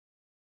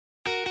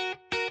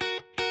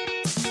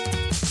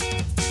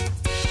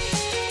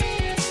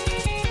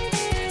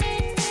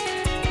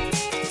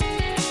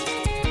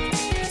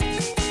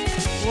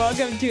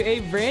welcome to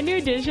a brand new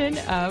edition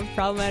of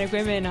Problematic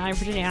Women. I'm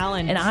Virginia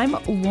Allen. And I'm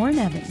Lauren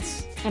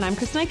Evans. And I'm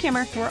Christina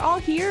Kimmer. We're all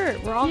here.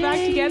 We're all back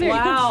together.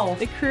 Wow.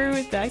 The crew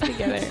is back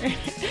together.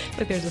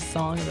 But there's a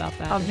song about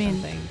that. I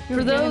mean,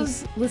 for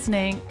those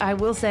listening, I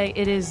will say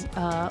it is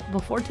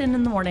before 10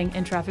 in the morning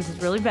and traffic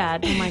is really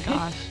bad. Oh my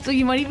gosh. So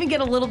you might even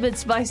get a little bit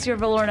spicier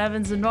for Lauren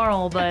Evans than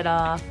normal, but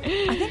I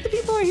think the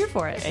people are here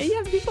for it.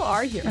 Yeah, people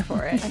are here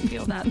for it. I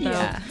feel that,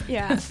 though.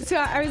 Yeah. So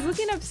I was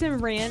looking up some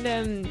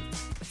random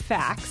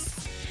facts.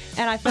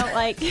 And I felt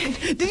like...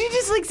 Did you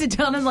just sit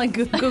down and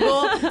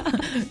Google?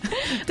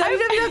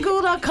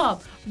 www.google.com.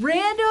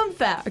 Random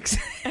facts.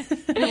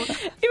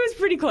 It was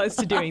pretty close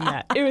to doing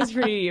that. It was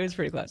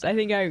pretty close. I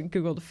think I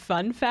Googled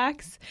fun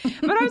facts.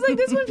 But I was like,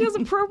 this one feels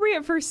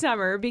appropriate for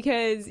summer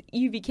because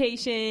you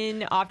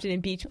vacation often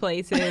in beach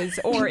places.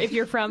 Or if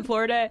you're from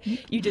Florida,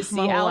 you just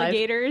see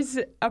alligators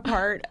a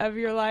part of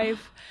your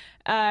life.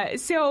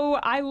 So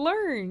I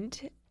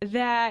learned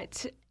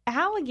that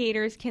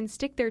alligators can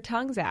stick their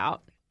tongues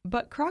out.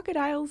 But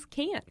crocodiles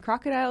can't.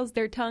 Crocodiles,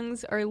 their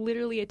tongues are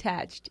literally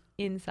attached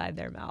inside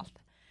their mouth.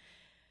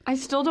 I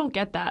still don't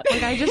get that.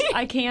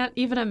 I can't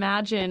even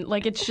imagine.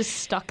 It's just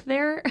stuck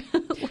there.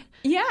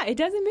 Yeah, it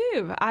doesn't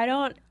move. I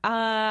don't,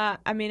 I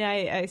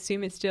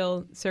assume it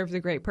still serves a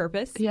great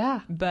purpose.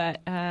 Yeah.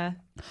 But,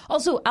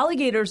 also,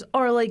 alligators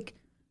are,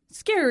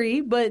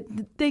 scary, but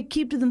they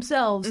keep to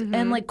themselves. Mm-hmm.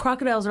 And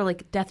crocodiles are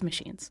death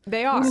machines.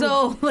 They are.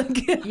 So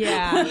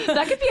yeah,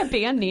 that could be a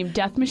band name,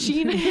 Death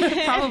Machine.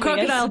 Probably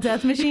crocodile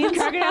death machines.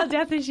 Crocodile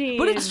death machine.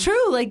 But it's true.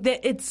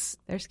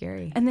 They're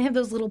scary, and they have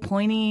those little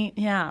pointy.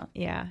 Yeah.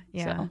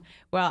 So.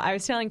 Well, I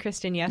was telling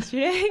Kristen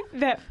yesterday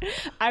that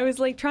I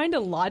was trying to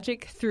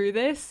logic through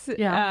this.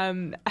 Yeah.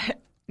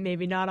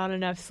 Maybe not on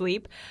enough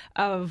sleep,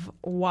 of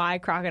why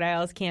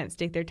crocodiles can't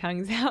stick their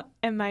tongues out.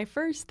 And my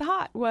first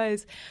thought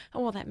was,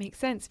 oh, well, that makes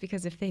sense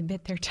because if they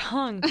bit their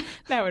tongue,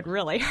 that would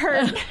really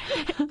hurt.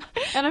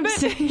 And I'm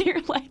sitting here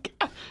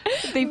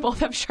they both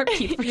have sharp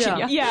teeth,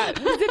 Virginia. Yeah.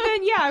 But then,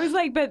 I was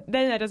but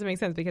then that doesn't make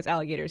sense because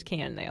alligators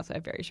can. They also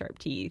have very sharp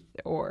teeth,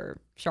 or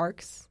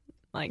sharks.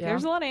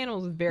 There's a lot of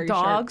animals with very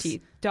sharp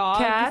teeth. Dogs.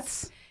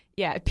 Cats.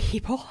 Yeah,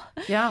 people.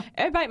 Yeah.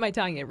 I bite my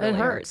tongue. It really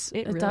hurts.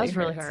 It does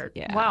really hurts. hurt.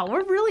 Yeah. Wow,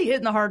 we're really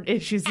hitting the hard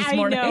issues this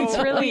morning. I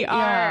know, really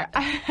are.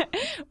 Yeah.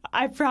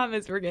 I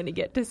promise we're going to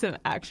get to some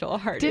actual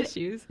hard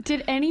issues.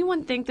 Did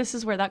anyone think this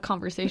is where that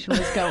conversation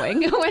was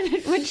going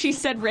when she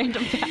said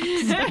random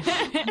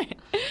facts?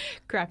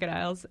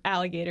 Crocodiles,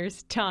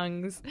 alligators,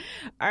 tongues.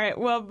 All right,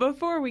 well,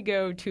 before we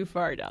go too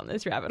far down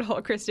this rabbit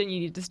hole, Kristen,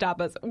 you need to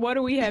stop us. What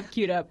do we have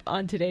queued up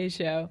on today's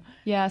show?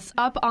 Yes,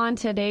 up on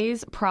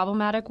today's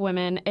Problematic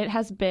Women, it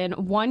has been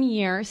 1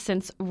 year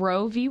since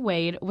Roe v.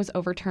 Wade was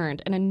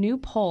overturned, and a new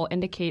poll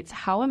indicates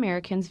how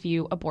Americans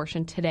view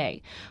abortion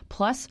today.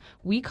 Plus,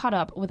 we caught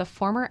up with a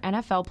former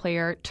NFL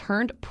player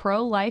turned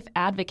pro-life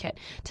advocate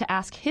to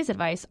ask his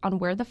advice on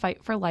where the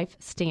fight for life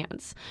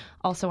stands.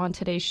 Also on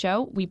today's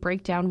show, we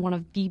break down one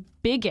of the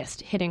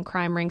biggest hidden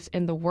crime rings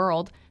in the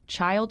world,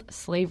 child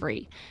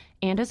slavery.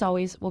 And as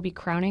always, we'll be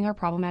crowning our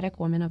Problematic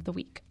Woman of the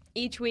Week.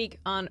 Each week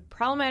on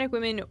Problematic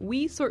Women,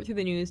 we sort through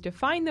the news to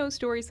find those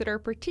stories that are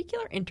of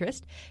particular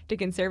interest to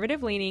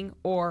conservative-leaning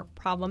or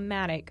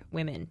problematic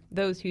women,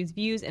 those whose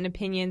views and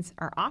opinions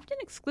are often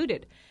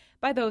excluded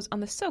by those on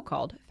the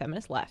so-called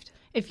feminist left.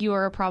 If you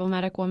are a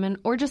problematic woman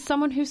or just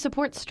someone who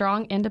supports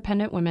strong,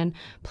 independent women,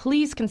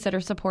 please consider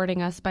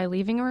supporting us by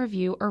leaving a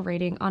review or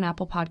rating on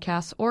Apple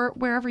Podcasts or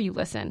wherever you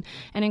listen,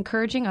 and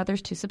encouraging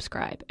others to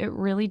subscribe. It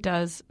really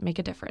does make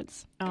a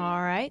difference.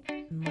 All right,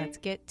 let's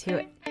get to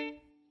it.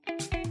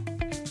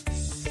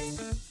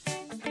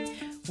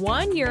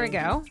 1 year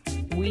ago,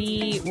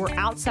 we were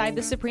outside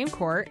the Supreme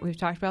Court. We've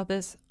talked about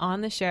this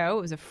on the show.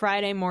 It was a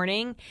Friday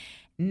morning,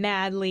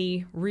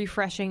 madly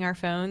refreshing our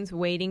phones,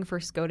 waiting for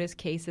SCOTUS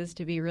cases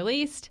to be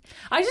released.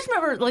 I just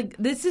remember,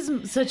 this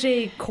is such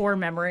a core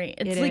memory.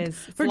 It's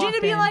It's Virginia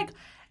being it's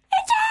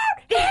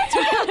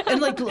out!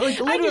 And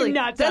literally,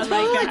 not that's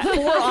probably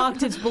 4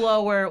 octaves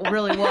below where it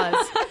really was.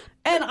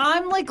 And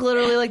I'm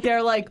literally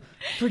they're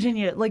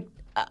Virginia,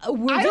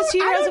 we're just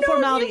here as a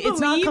formality.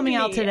 It's not coming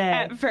out today.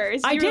 At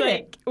first, I did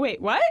it.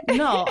 Wait, what?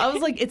 No, I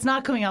was it's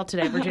not coming out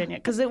today, Virginia,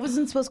 because it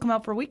wasn't supposed to come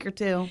out for a week or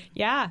two.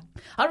 Yeah.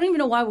 I don't even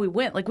know why we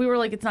went. We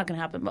were it's not going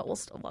to happen, but we'll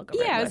still walk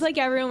over. Yeah, it was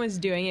everyone was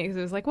doing it because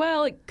it was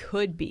well, it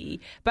could be.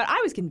 But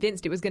I was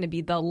convinced it was going to be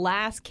the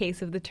last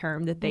case of the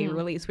term that they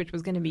released, which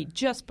was going to be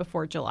just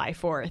before July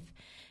 4th.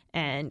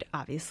 And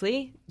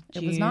obviously,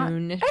 it was not.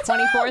 June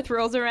 24th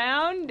rolls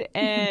around,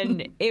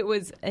 and it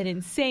was an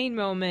insane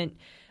moment.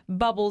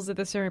 Bubbles at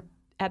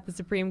the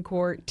Supreme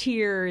Court,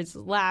 tears,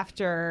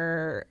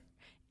 laughter,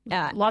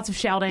 lots of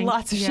shouting.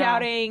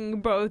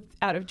 Shouting, both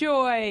out of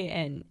joy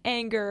and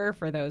anger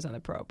for those on the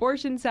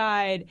pro-abortion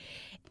side.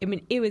 I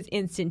mean, it was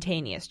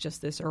instantaneous,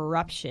 just this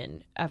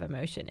eruption of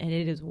emotion, and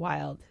it is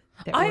wild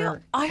that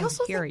we're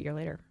also here a year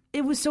later.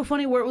 It was so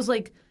funny where it was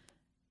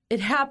it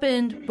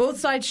happened,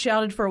 both sides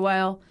shouted for a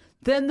while,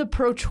 then the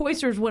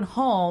pro-choicers went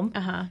home,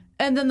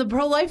 And then the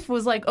pro-life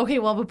was like, okay,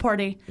 we'll have a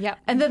party. Yep.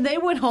 And then they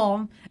went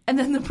home, and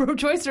then the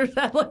pro-choicers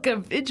had like a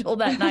vigil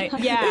that night.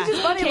 Yeah. It's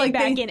just funny. Came like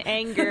back in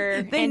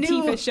anger.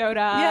 Antifa showed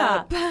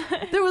up.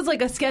 Yeah. There was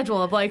like a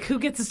schedule of like who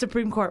gets the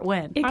Supreme Court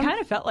when. It kind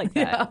of felt like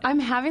that. Yeah. I'm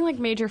having like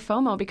major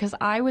FOMO because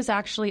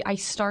I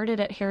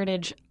started at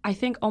Heritage, I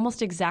think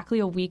almost exactly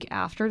a week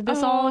after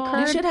this all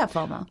occurred. You should have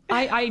FOMO.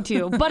 I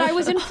do. But I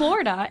was in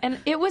Florida, and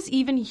it was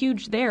even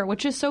huge there,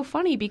 which is so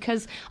funny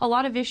because a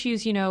lot of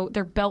issues, you know,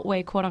 they're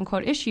beltway, quote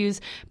unquote,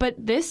 issues. But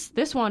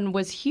this one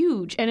was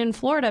huge. And in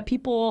Florida,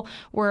 people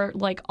were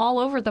like all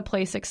over the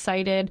place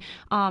excited.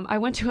 I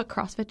went to a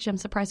CrossFit gym,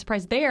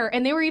 surprise, there,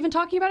 and they were even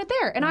talking about it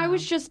there. And I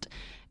was just...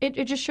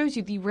 It just shows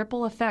you the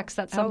ripple effects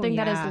that something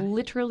that is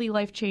literally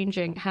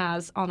life-changing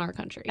has on our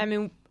country. I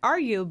mean,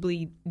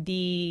 arguably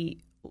the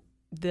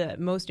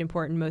most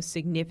important, most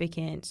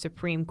significant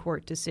Supreme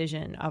Court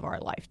decision of our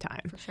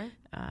lifetime. For sure.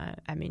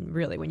 I mean,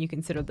 really, when you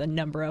consider the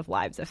number of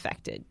lives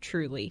affected,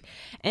 truly.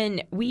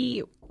 And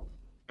we...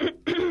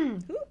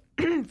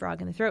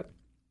 frog in the throat.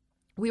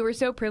 We were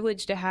so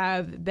privileged to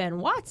have Ben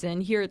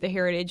Watson here at the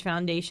Heritage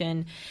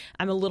Foundation.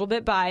 I'm a little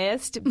bit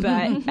biased,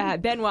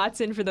 but Ben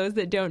Watson, for those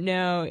that don't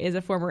know, is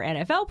a former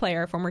NFL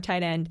player, former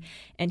tight end,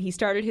 and he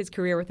started his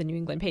career with the New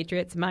England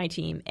Patriots. My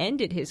team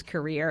ended his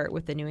career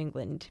with the New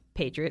England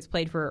Patriots,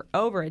 played for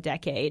over a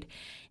decade,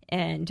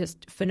 and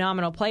just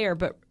phenomenal player,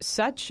 but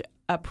such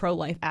a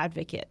pro-life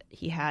advocate.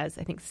 He has,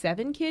 I think,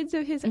 7 kids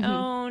of his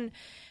own.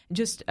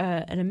 Just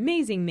an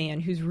amazing man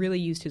who's really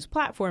used his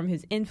platform,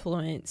 his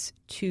influence,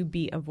 to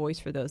be a voice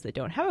for those that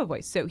don't have a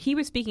voice. So he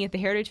was speaking at the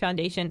Heritage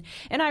Foundation,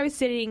 and I was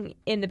sitting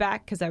in the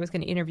back because I was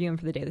going to interview him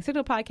for the Daily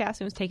Signal podcast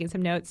and was taking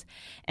some notes.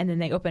 And then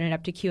they open it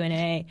up to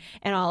Q&A,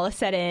 and all of a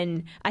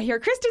sudden, I hear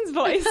Kristen's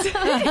voice.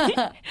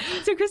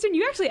 So, Kristen,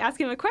 you actually asked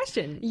him a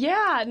question.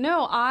 Yeah,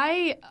 no,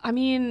 I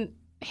mean...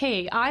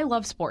 Hey, I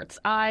love sports.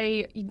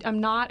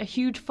 I'm not a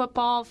huge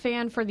football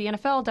fan for the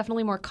NFL,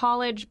 definitely more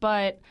college,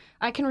 but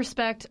I can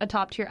respect a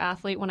top-tier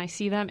athlete when I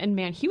see them. And,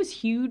 man, he was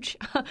huge,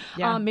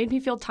 made me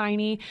feel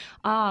tiny.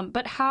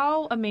 But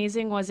how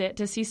amazing was it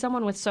to see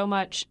someone with so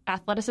much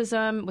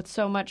athleticism, with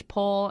so much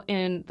pull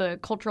in the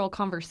cultural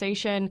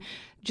conversation,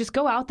 just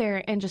go out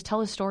there and just tell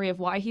his story of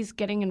why he's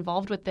getting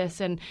involved with this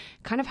and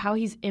kind of how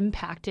he's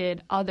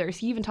impacted others.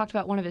 He even talked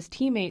about one of his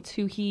teammates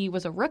who he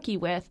was a rookie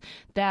with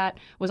that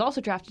was also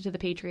drafted to the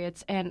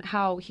Patriots and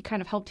how he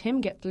kind of helped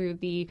him get through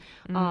the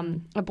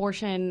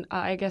abortion,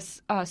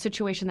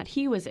 situation that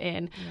he was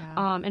in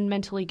and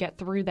mentally get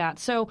through that.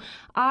 So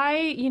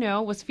I,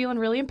 was feeling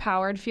really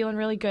empowered, feeling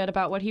really good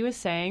about what he was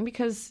saying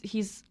because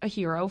he's a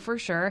hero for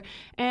sure.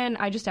 And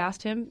I just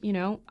asked him,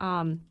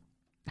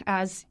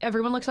 as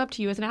everyone looks up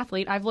to you as an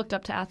athlete, I've looked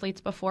up to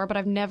athletes before, but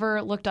I've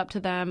never looked up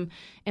to them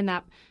in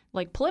that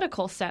like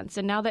political sense.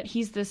 And now that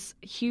he's this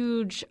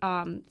huge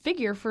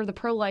figure for the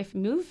pro-life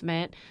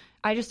movement,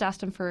 I just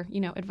asked him for,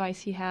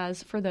 advice he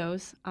has for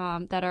those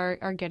that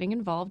are getting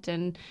involved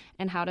and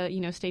how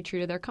to, stay true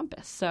to their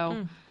compass.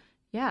 So,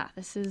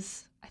 this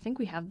is, I think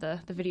we have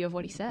the video of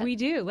what he said. We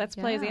do. Let's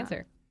play his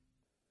answer.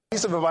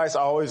 Piece of advice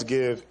I always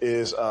give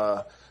is,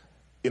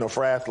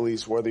 for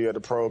athletes, whether you're at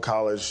the pro,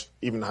 college,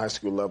 even high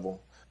school level,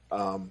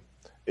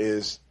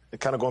 is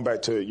kind of going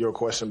back to your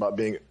question about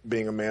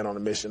being a man on a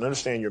mission.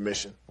 Understand your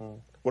mission.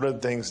 What are the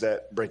things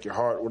that break your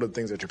heart? What are the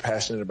things that you're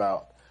passionate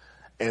about?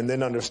 And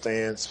then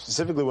understand,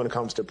 specifically when it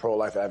comes to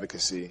pro-life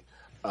advocacy,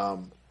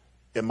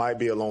 it might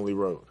be a lonely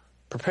road.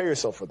 Prepare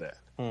yourself for that.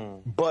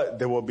 But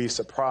there will be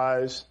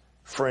surprise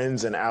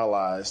friends and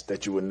allies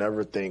that you would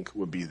never think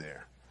would be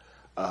there.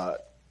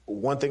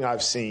 One thing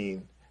I've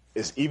seen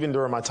is even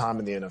during my time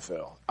in the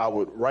NFL, I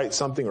would write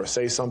something or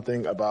say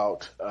something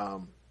about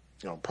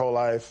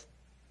pro-life,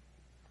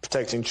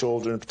 protecting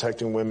children,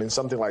 protecting women,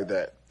 something like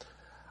that.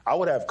 I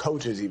would have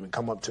coaches even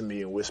come up to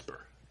me and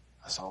whisper,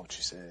 I saw what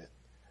you said,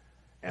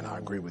 and I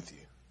agree with you.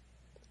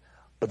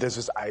 But there's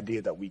this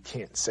idea that we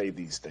can't say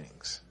these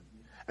things.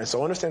 And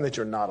so understand that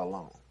you're not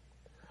alone.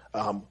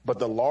 But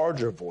the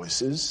larger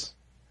voices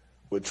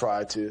would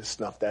try to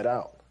snuff that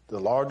out. The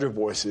larger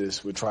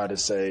voices would try to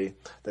say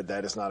that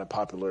that is not a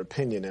popular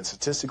opinion, and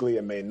statistically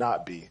it may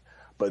not be.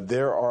 But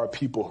there are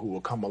people who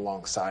will come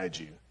alongside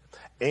you.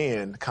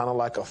 And kind of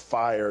like a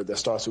fire that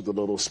starts with a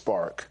little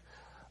spark,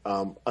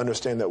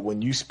 understand that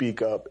when you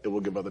speak up, it will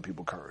give other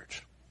people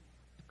courage.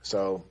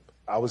 So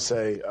I would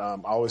say, I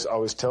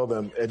always tell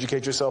them,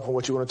 educate yourself on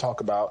what you want to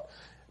talk about,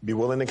 be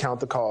willing to count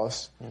the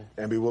cost,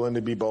 and be willing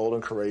to be bold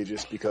and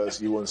courageous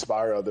because you will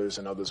inspire others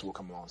and others will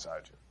come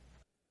alongside you.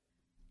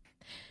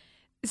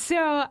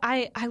 So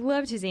I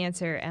loved his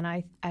answer, and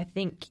I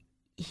think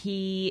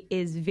he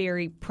is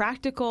very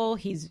practical.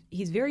 He's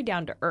very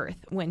down to earth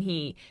when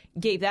he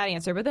gave that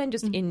answer. But then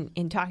just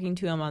in talking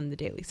to him on the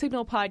Daily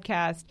Signal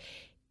podcast,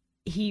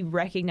 he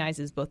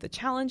recognizes both the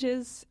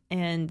challenges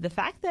and the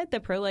fact that the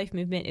pro-life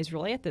movement is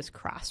really at this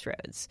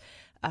crossroads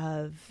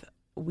of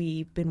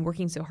we've been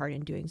working so hard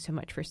and doing so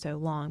much for so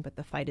long, but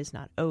the fight is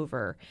not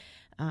over.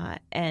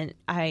 And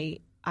I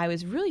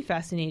was really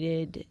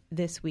fascinated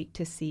this week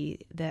to see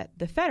that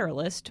The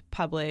Federalist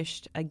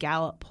published a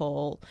Gallup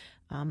poll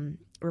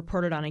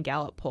reported on a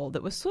Gallup poll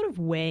that was sort of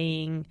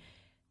weighing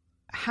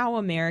how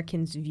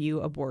Americans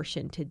view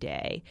abortion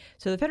today.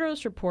 So the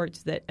Federalist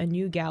reports that a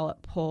new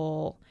Gallup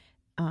poll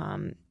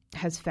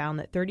has found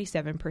that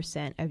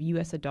 37% of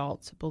U.S.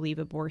 adults believe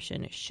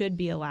abortion should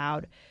be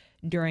allowed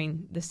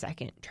during the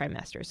second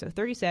trimester. So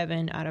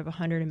 37 out of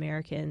 100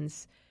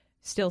 Americans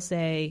still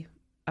say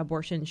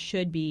abortion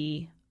should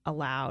be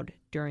allowed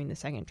during the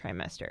second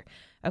trimester.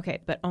 Okay,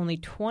 but only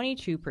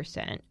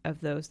 22%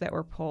 of those that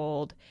were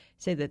polled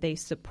say that they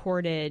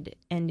supported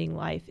ending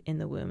life in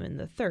the womb in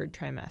the third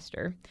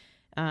trimester.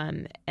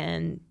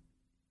 And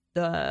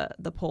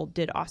the poll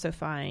did also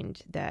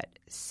find that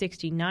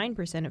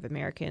 69% of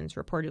Americans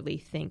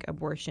reportedly think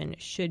abortion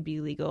should be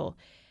legal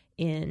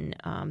in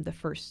the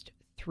first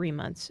 3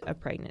 months of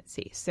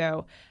pregnancy.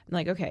 So I'm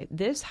like, okay,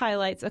 this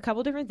highlights a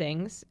couple different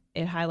things.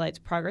 It highlights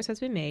progress has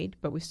been made,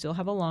 but we still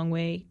have a long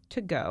way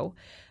to go.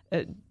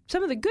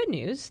 Some of the good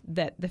news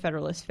that the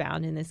Federalist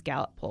found in this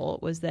Gallup poll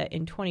was that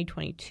in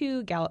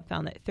 2022, Gallup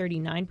found that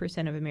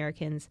 39% of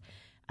Americans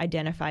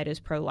identified as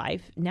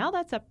pro-life. Now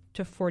that's up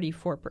to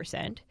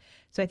 44%.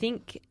 So I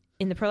think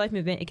in the pro-life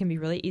movement, it can be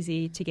really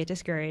easy to get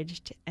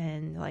discouraged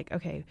and like,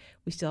 okay,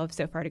 we still have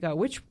so far to go,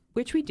 which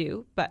we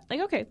do. But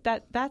like, okay,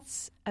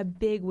 that's a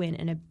big win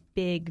and a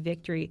big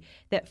victory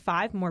that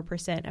 5% more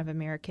of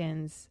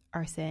Americans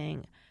are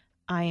saying,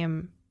 I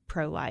am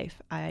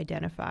pro-life. I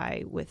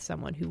identify with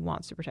someone who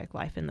wants to protect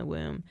life in the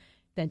womb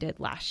than did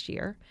last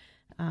year.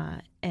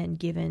 And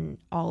given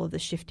all of the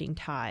shifting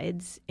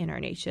tides in our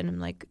nation, I'm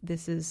like,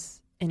 this is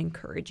an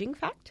encouraging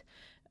fact.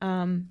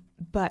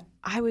 But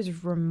I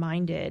was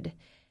reminded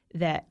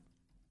that,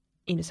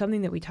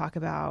 something that we talk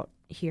about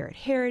here at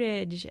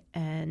Heritage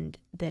and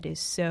that is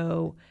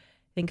so,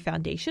 I think,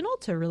 foundational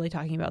to really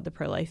talking about the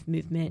pro-life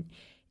movement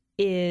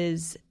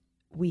is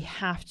we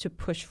have to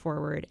push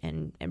forward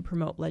and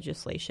promote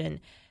legislation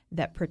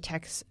that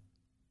protects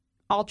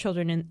all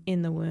children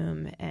in the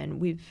womb. And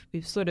we've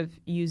sort of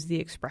used the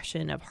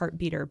expression of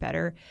heartbeat or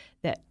better,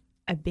 that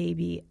a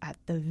baby at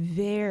the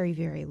very,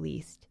 very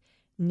least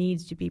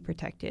needs to be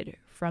protected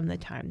from the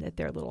time that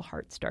their little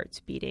heart starts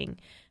beating.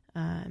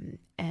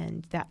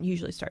 And that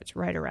usually starts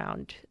right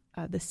around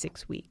the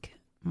 6-week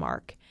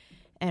mark.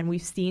 And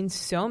we've seen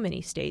so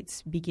many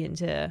states begin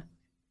to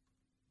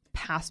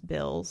pass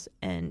bills,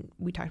 and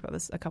we talked about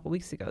this a couple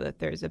weeks ago, that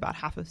there's about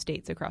half of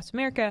states across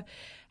America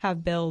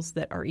have bills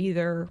that are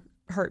either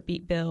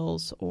heartbeat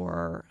bills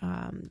or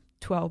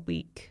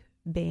 12-week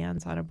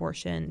bans on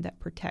abortion that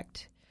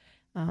protect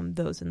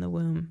those in the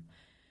womb.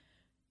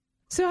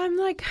 So I'm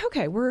like,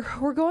 okay,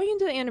 we're going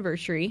into the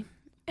anniversary,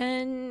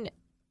 and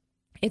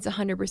it's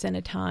 100%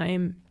 a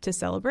time to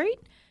celebrate,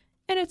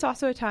 and it's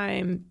also a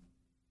time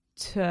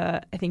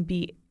to, I think,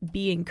 be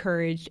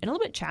encouraged and a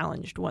little bit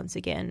challenged once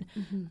again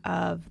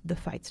of the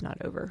fight's not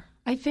over.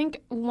 I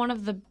think one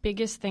of the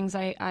biggest things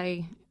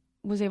I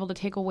was able to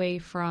take away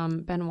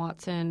from Ben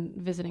Watson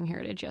visiting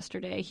Heritage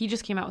yesterday, he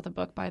just came out with a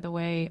book, by the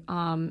way.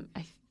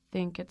 I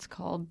think it's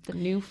called The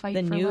New Fight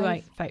for Life. The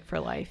New Fight for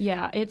Life.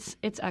 Yeah, it's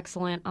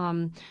excellent.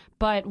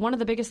 But one of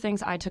the biggest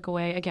things I took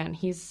away, again,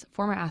 he's a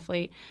former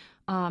athlete,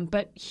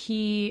 but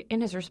he,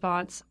 in his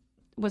response,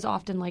 was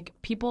often like,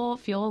 people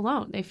feel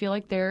alone. They feel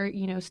like they're,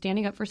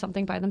 standing up for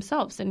something by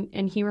themselves.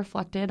 And he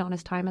reflected on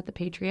his time at the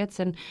Patriots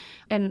and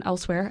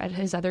elsewhere at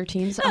his other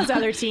teams. Those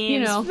other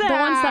teams. The ones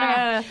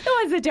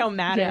that don't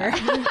matter.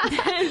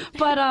 Yeah.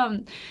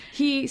 But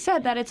he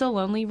said that it's a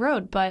lonely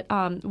road. But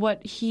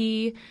what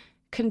he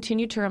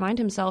continued to remind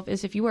himself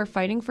is, if you are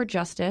fighting for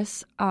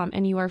justice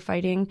and you are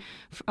fighting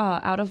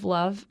out of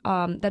love,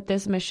 that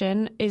this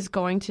mission is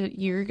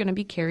you're going to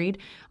be carried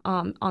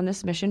on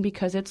this mission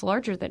because it's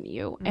larger than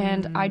you.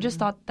 And I just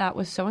thought that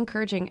was so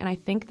encouraging. And I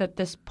think that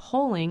this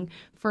polling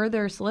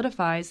further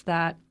solidifies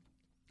that,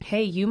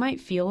 hey, you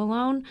might feel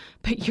alone,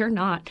 but you're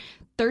not.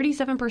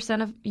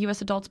 37% of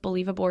U.S. adults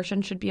believe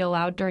abortion should be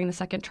allowed during the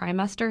second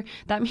trimester.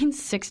 That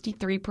means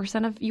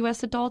 63% of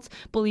U.S. adults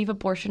believe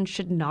abortion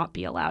should not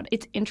be allowed.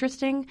 It's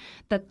interesting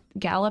that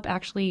Gallup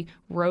actually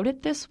wrote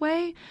it this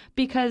way,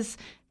 because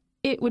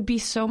it would be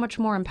so much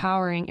more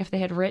empowering if they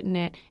had written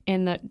it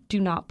in the do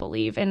not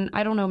believe. And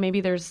I don't know,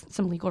 maybe there's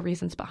some legal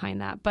reasons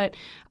behind that. But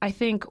I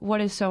think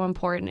what is so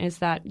important is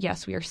that,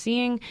 yes, we are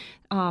seeing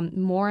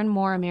more and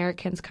more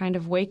Americans kind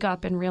of wake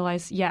up and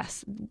realize,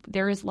 yes,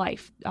 there is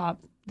life.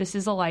 This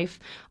is a life.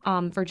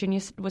 Virginia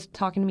was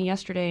talking to me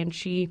yesterday, and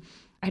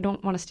I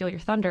don't want to steal your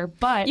thunder,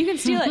 but you can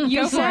steal it.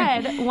 You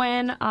said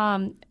when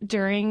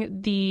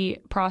during the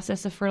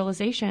process of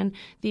fertilization,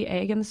 the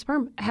egg and the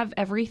sperm have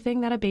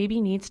everything that a baby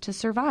needs to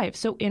survive.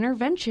 So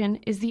intervention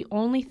is the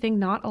only thing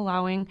not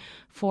allowing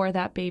for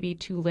that baby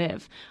to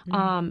live.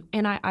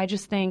 And I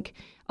just think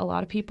a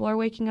lot of people are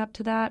waking up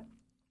to that.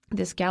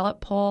 This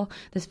Gallup poll,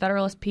 this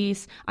Federalist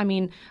piece, I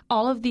mean,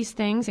 all of these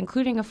things,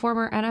 including a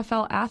former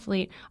NFL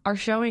athlete, are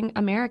showing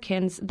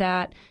Americans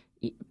that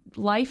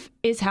life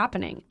is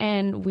happening,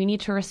 and we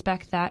need to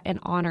respect that and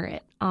honor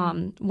it.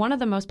 One of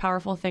the most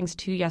powerful things,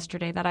 too,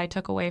 yesterday that I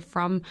took away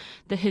from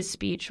his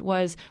speech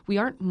was we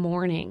aren't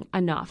mourning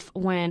enough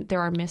when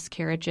there are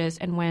miscarriages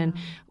and when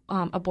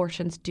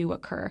abortions do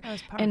occur. That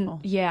was powerful.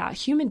 And yeah,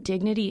 human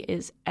dignity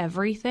is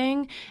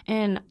everything.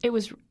 And it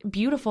was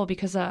beautiful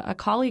because a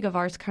colleague of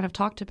ours kind of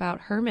talked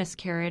about her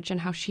miscarriage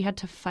and how she had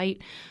to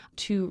fight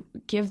to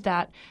give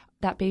that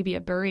baby a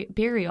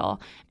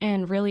burial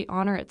and really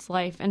honor its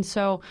life. And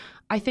so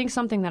I think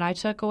something that I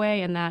took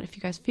away, and that if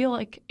you guys feel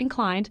like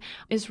inclined,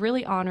 is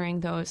really honoring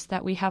those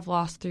that we have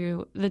lost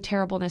through the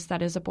terribleness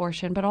that is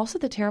abortion, but also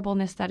the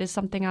terribleness that is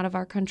something out of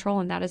our control,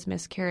 and that is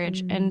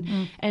miscarriage.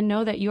 Mm-hmm. And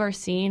know that you are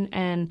seen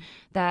and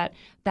that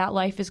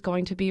life is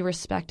going to be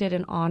respected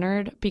and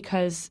honored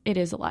because it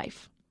is a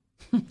life.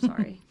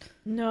 Sorry.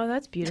 No,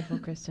 that's beautiful,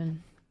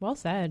 Kristen. Well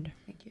said.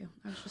 Thank you.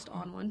 I was just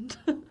on one.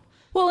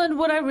 Well, and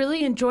what I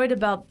really enjoyed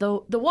about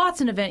the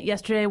Watson event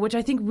yesterday, which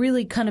I think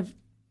really kind of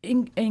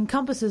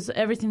encompasses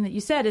everything that you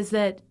said, is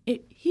that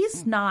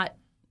he's not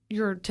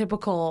your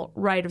typical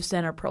right of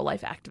center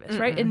pro-life activist,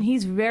 right? And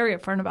he's very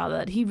upfront about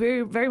that. He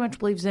very, very much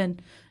believes in,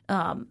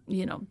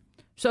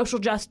 social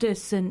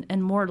justice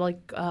and more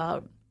like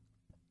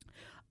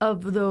of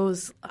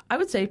those, I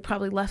would say,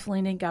 probably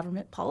left-leaning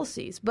government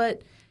policies.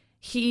 But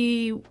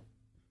he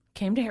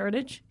came to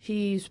Heritage.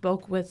 He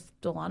spoke with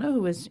Delano,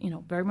 who is,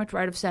 very much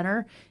right of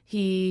center.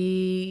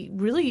 He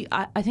really,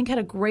 I think, had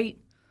a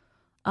great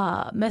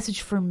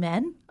message for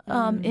men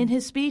in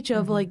his speech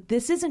of like,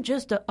 this isn't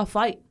just a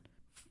fight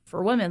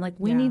for women. Like,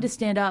 we need to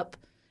stand up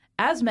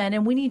as men,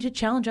 and we need to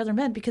challenge other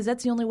men, because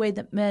that's the only way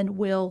that men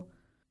will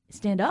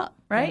stand up,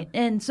 right?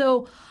 Yeah. And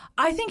so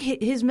I think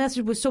his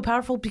message was so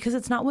powerful because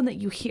it's not one that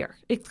you hear.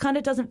 It kind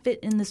of doesn't fit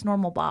in this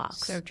normal box.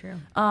 So true.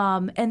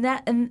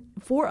 And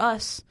for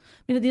us,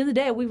 at the end of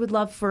the day, we would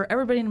love for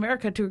everybody in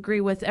America to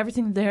agree with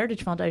everything the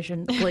Heritage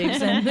Foundation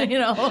believes in,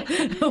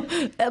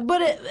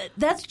 but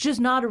that's just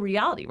not a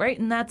reality, right?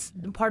 And that's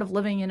part of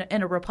living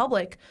in a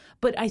republic.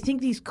 But I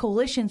think these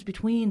coalitions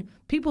between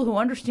people who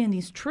understand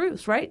these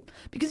truths, right?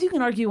 Because you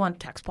can argue on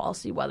tax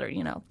policy whether,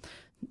 10%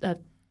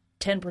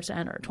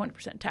 or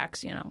 20%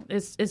 tax,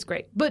 is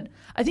great. But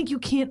I think you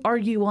can't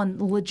argue on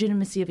the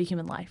legitimacy of a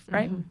human life,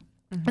 right? Mm-hmm.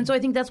 Mm-hmm. And so I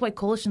think that's why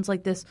coalitions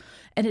like this,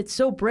 and it's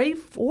so brave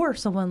for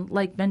someone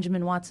like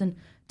Benjamin Watson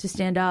to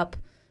stand up,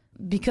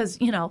 because,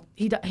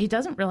 he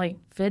doesn't really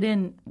fit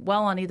in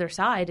well on either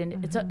side.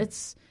 And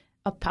it's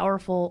a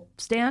powerful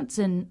stance.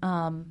 And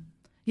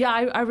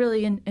I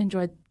really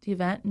enjoyed the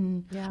event.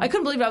 And I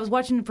couldn't believe it. I was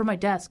watching it from my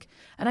desk,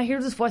 and I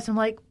hear this voice. I'm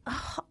like,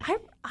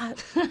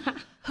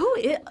 who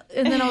is?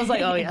 And then I was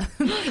like, oh, yeah.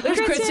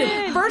 There's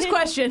Kristen. First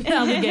question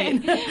out the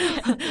gate.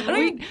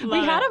 we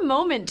had a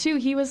moment, too.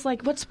 He was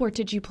like, what sport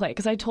did you play?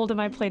 Because I told him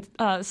I played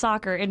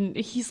soccer. And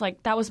he's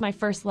like, that was my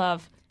first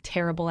love.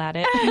 Terrible at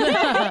it.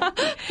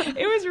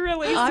 It was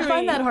really sweet. I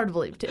find that hard to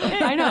believe, too.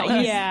 I know.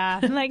 Yeah.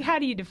 Like, how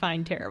do you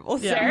define terrible,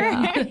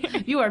 sir?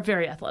 You are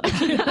very athletic.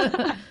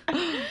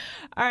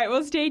 All right,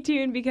 well, stay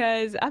tuned,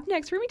 because up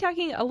next, we're going to be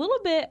talking a little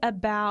bit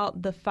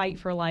about the fight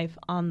for life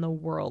on the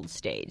world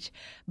stage.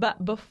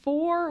 But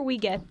before we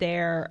get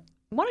there,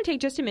 I want to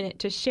take just a minute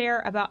to share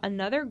about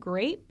another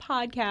great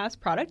podcast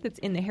product that's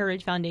in the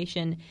Heritage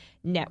Foundation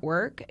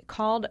network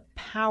called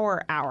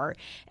Power Hour.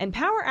 And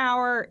Power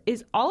Hour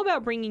is all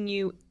about bringing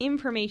you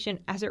information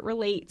as it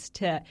relates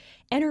to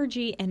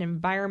energy and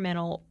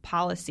environmental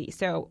policy.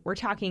 So we're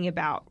talking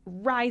about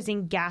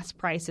rising gas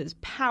prices,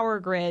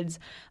 power grids,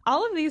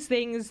 all of these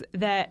things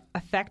that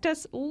affect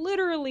us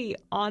literally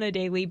on a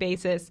daily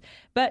basis,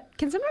 but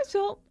can sometimes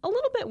feel a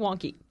little bit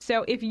wonky.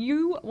 So if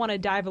you want to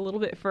dive a little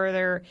bit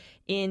further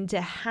into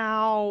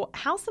how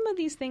some of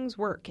these things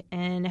work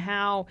and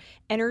how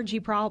energy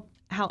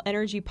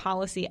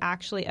policy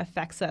actually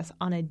affects us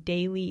on a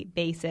daily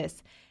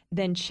basis,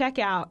 then check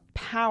out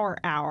Power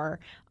Hour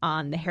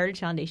on the Heritage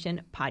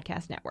Foundation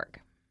Podcast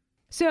Network.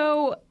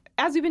 So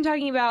as we've been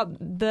talking about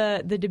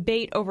the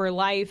debate over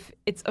life,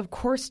 it's of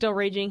course still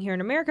raging here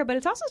in America, but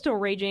it's also still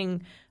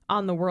raging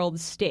on the world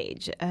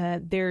stage.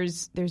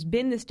 There's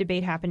been this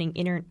debate happening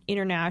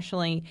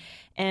internationally,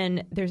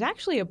 and there's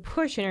actually a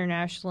push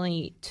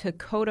internationally to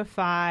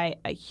codify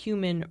a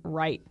human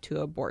right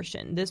to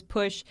abortion. This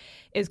push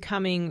is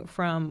coming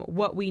from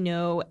what we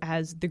know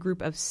as the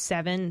Group of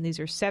Seven. These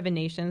are 7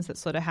 nations that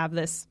sort of have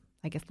this,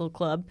 I guess, little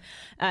club.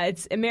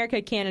 It's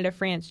America, Canada,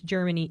 France,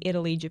 Germany,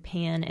 Italy,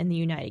 Japan, and the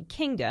United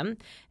Kingdom.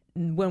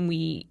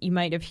 You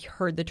might have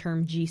heard the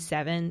term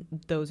G7,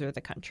 those are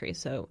the countries.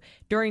 So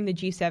during the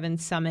G7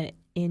 summit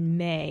in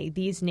May,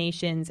 these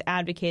nations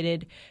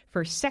advocated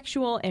for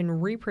sexual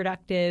and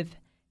reproductive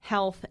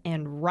health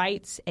and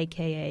rights,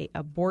 aka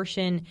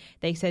abortion.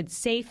 They said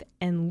safe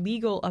and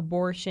legal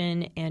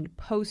abortion and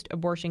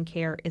post-abortion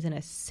care is an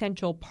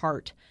essential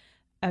part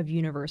of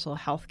universal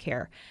health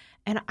care.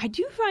 And I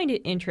do find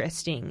it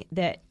interesting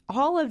that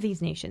all of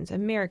these nations,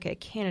 America,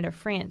 Canada,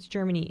 France,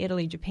 Germany,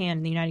 Italy, Japan,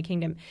 and the United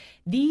Kingdom,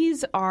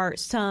 these are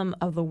some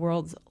of the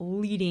world's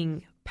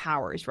leading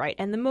powers, right?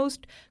 And the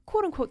most,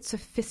 quote unquote,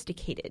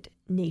 sophisticated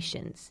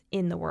nations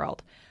in the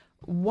world.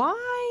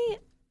 Why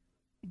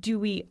do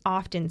we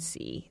often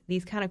see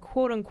these kind of,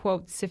 quote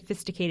unquote,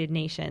 sophisticated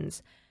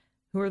nations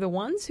who are the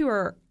ones who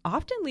are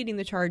often leading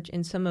the charge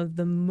in some of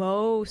the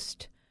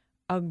most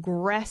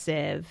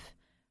aggressive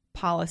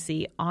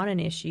policy on an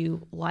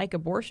issue like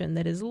abortion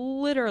that is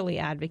literally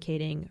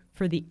advocating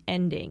for the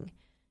ending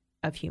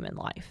of human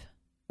life,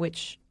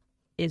 which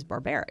is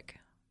barbaric.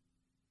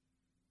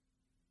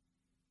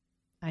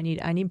 I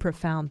need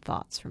profound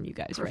thoughts from you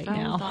guys right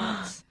now.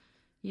 Thoughts.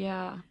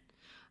 Yeah.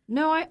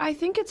 No, I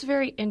think it's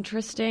very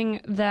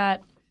interesting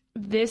that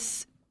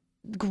this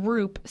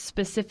group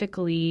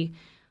specifically,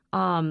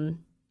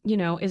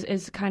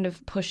 is kind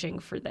of pushing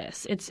for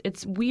this.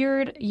 It's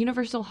weird.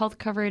 Universal health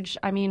coverage.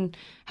 I mean,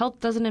 health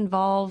doesn't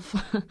involve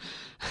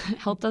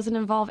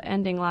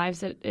ending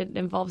lives. It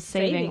involves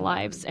saving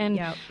lives. And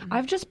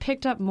I've just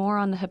picked up more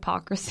on the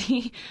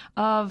hypocrisy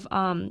of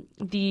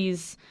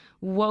these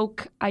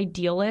woke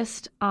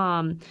idealists.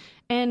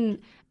 And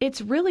it's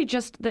really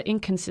just the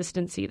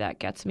inconsistency that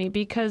gets me,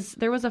 because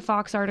there was a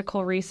Fox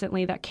article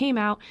recently that came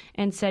out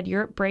and said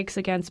Europe breaks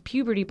against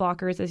puberty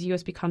blockers as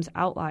U.S. becomes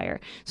outlier.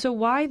 So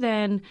why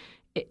then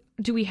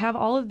do we have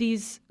all of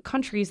these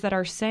countries that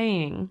are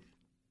saying,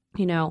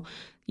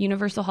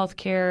 universal health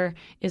care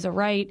is a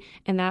right,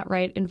 and that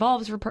right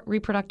involves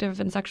reproductive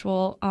and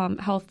sexual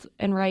health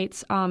and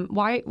rights?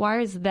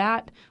 Why is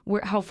that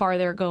how far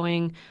they're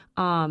going?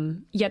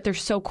 Yet they're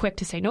so quick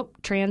to say, nope,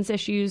 trans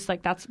issues,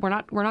 like we're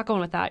not going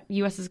with that.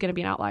 U.S. is going to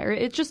be an outlier.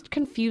 It's just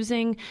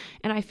confusing,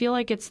 and I feel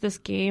like it's this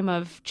game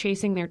of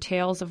chasing their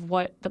tails of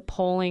what the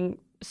polling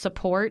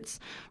supports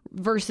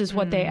versus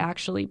what they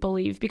actually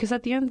believe. Because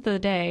at the end of the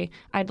day,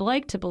 I'd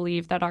like to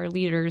believe that our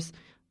leaders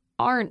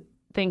aren't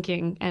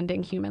thinking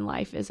ending human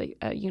life is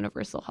a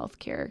universal health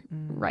care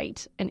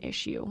right, an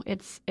issue.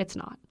 It's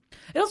not.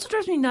 It also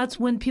drives me nuts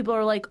when people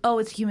are like, oh,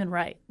 it's a human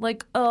right.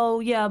 Like,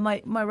 oh, yeah,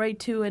 my right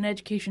to an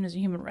education is a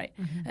human right.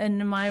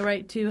 And my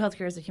right to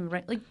healthcare is a human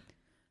right. Like,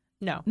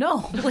 no.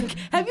 Like,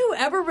 have you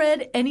ever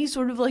read any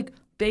sort of like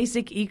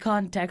basic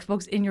econ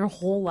textbooks in your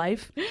whole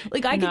life?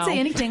 Like, I could say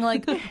anything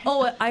like,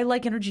 oh, I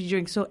like energy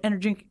drinks, so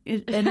energy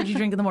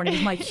drink in the morning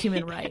is my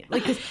human right.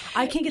 Like, 'cause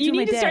I can't get through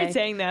my day. You need to start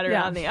saying that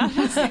around the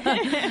office.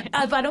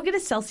 If I don't get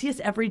a Celsius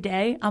every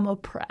day, I'm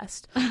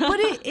oppressed. But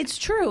it's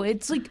true.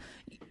 It's like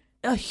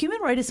a human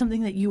right is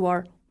something that you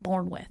are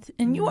born with.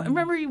 And you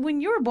remember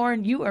when you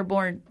are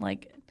born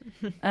like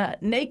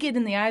naked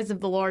in the eyes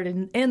of the Lord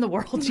and the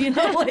world.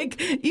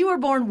 Like you were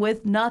born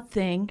with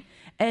nothing.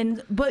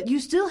 But you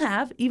still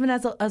have, even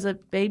as a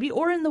baby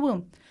or in the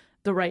womb,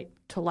 the right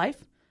to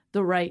life,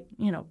 the right,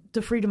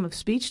 the freedom of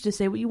speech to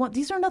say what you want.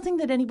 These are nothing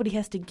that anybody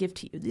has to give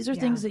to you. These are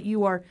things that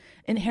you are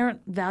inherent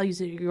values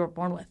that you are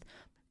born with.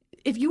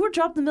 If you were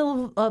dropped in the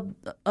middle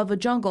of a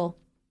jungle,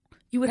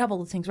 you would have all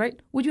the things, right?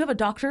 Would you have a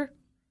doctor?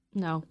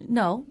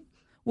 No.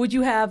 Would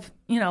you have,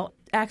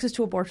 access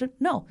to abortion?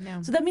 No.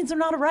 So that means they're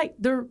not a right.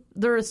 They're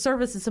a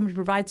service that somebody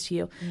provides to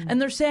you.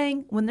 And they're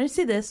saying, when they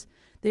say this,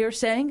 they are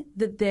saying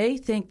that they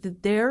think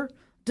that their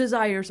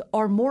desires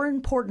are more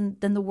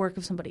important than the work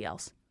of somebody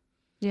else.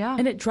 Yeah.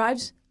 And it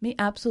drives me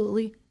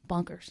absolutely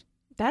bonkers.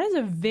 That is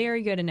a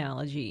very good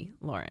analogy,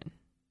 Lauren.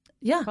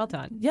 Yeah. Well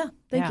done. Yeah.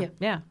 Thank you.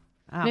 Yeah.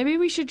 Wow. Maybe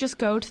we should just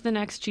go to the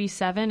next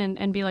G7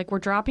 and be like, we're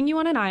dropping you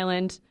on an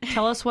island.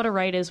 Tell us what a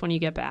right is when you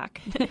get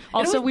back.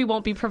 Also, we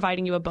won't be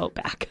providing you a boat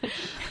back.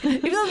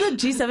 Even though the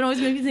G7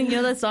 always makes me think,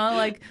 that song,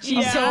 like,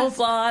 I'm so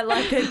fly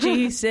like a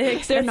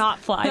G6. They're not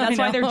fly. That's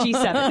why they're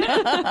G7.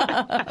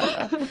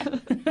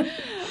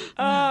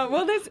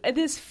 Well,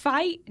 this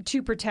fight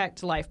to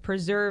protect life,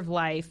 preserve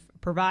life,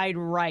 provide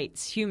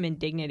rights, human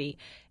dignity,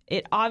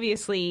 it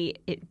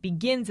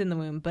begins in the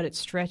womb, but it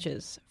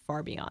stretches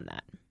far beyond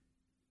that.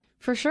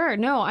 For sure.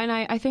 No, and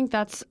I think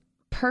that's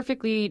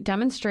perfectly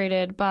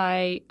demonstrated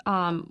by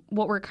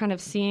what we're kind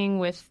of seeing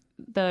with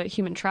the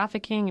human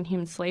trafficking and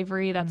human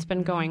slavery that's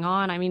been going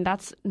on. I mean,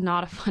 that's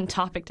not a fun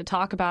topic to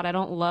talk about. I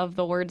don't love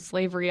the word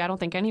slavery. I don't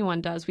think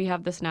anyone does. We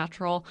have this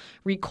natural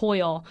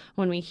recoil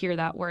when we hear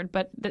that word,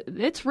 but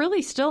it's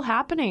really still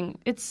happening.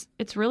 It's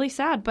really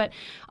sad. But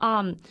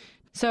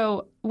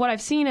so what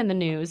I've seen in the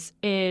news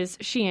is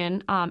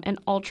Shein, an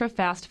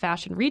ultra-fast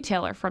fashion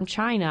retailer from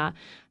China,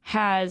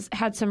 has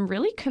had some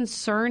really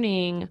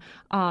concerning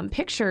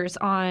pictures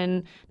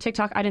on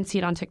TikTok. I didn't see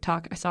it on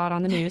TikTok. I saw it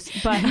on the news.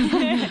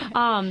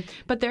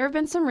 But there have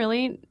been some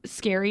really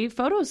scary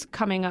photos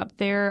coming up.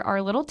 There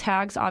are little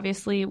tags,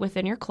 obviously,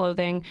 within your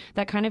clothing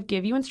that kind of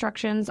give you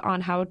instructions on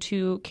how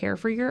to care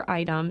for your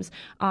items.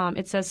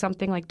 It says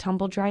something like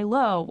tumble dry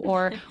low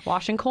or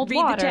wash in cold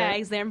water. Read the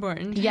tags. They're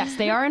important. Yes,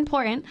 they are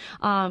important.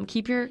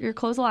 Keep your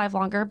clothes alive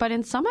longer. But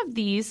in some of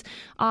these,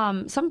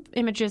 some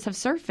images have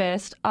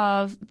surfaced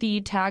of the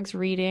tags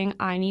reading,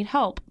 I need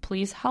help.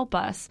 Please help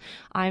us.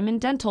 I'm in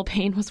dental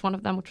pain was one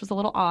of them, which was a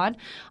little odd.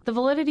 The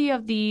validity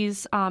of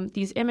these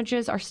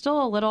images are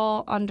still a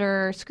little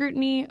under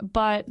scrutiny,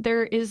 but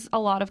there is a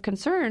lot of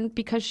concern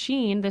because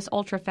Shein, this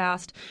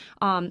ultra-fast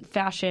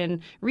fashion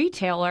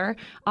retailer,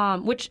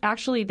 which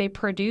actually they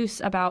produce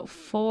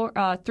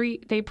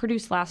they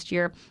produced last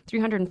year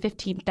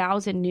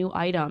 315,000 new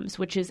items,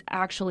 which is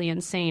actually insane.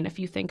 insane if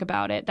you think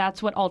about it.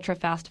 That's what ultra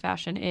fast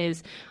fashion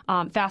is.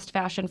 Fast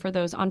fashion, for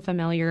those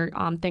unfamiliar,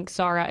 think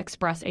Zara,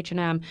 Express,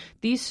 H&M.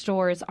 These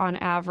stores on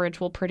average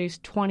will produce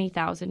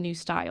 20,000 new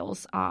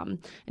styles,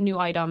 new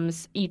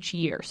items each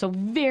year. So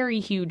very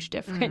huge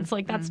difference.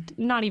 Like that's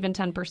not even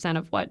 10%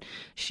 of what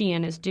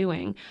Shein is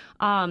doing.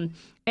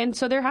 And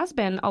so there has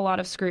been a lot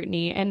of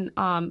scrutiny and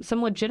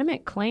some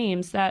legitimate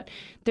claims that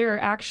they're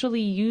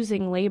actually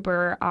using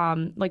labor,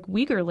 like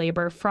Uyghur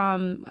labor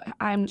from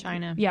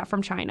China. Yeah,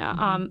 from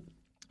China.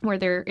 Where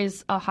there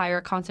is a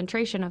higher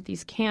concentration of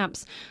these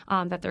camps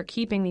that they're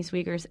keeping these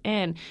Uyghurs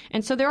in.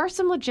 And so there are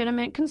some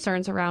legitimate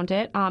concerns around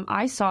it.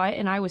 I saw it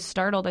and I was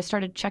startled. I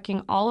started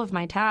checking all of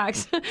my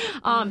tags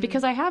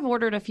because I have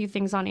ordered a few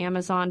things on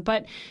Amazon.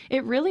 But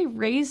it really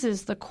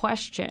raises the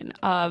question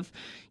of,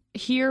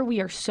 here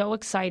we are so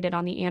excited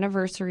on the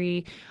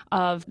anniversary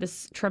of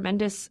this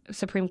tremendous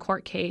Supreme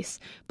Court case,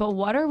 but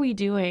what are we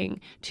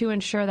doing to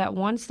ensure that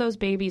once those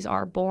babies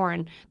are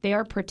born, they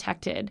are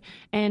protected?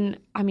 And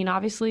I mean,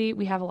 obviously,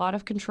 we have a lot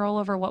of control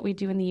over what we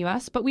do in the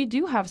U.S., but we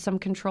do have some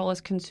control as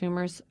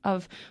consumers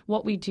of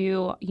what we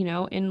do,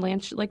 in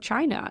lands like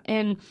China.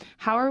 And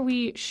how are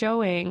we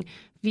showing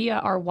via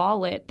our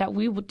wallet that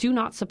we do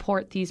not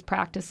support these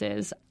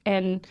practices?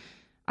 And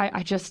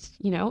I just,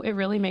 it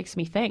really makes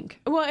me think.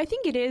 Well, I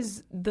think it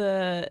is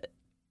the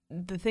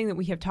thing that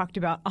we have talked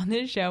about on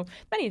this show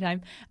many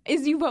times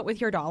is you vote with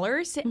your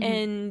dollars,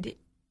 and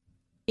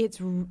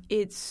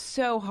it's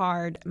so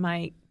hard.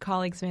 My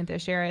colleague Samantha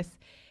Sheriff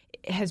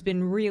has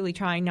been really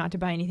trying not to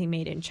buy anything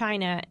made in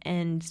China,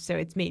 and so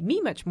it's made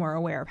me much more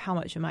aware of how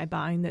much am I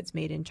buying that's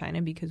made in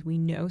China, because we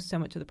know so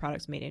much of the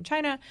products made in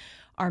China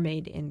are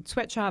made in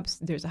sweatshops.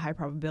 There's a high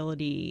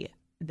probability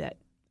that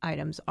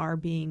items are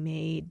being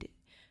made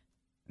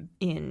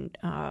in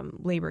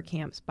labor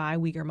camps by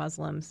Uyghur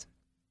Muslims.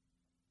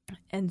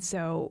 And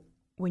so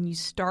when you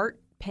start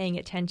paying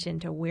attention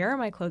to where are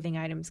my clothing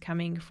items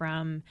coming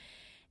from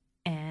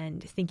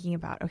and thinking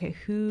about, okay,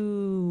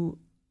 who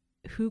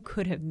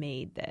could have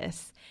made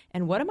this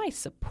and what am I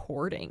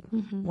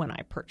supporting when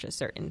I purchase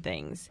certain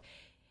things,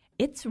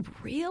 it's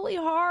really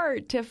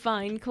hard to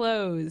find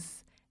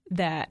clothes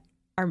that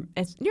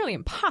it's nearly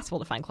impossible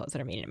to find clothes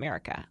that are made in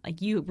America.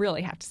 Like, you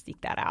really have to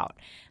seek that out.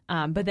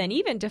 But then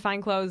even to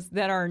find clothes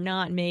that are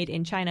not made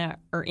in China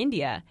or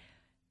India,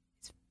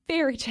 it's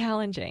very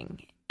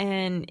challenging.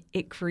 And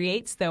it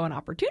creates, though, an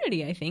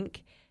opportunity, I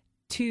think,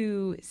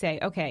 to say,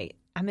 okay,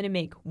 I'm going to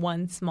make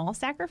one small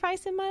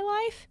sacrifice in my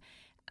life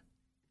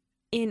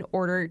in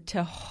order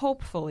to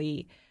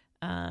hopefully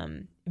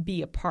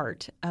be a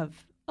part of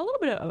a little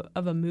bit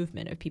of a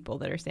movement of people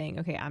that are saying,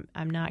 okay,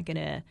 I'm not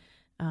going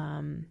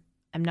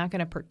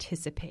to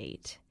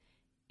participate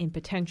in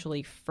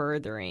potentially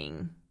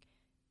furthering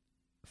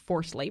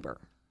forced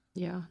labor.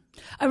 Yeah.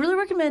 I really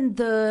recommend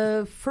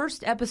the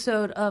first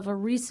episode of a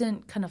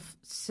recent kind of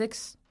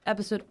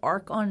 6-episode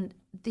arc on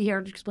the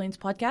Heritage Explains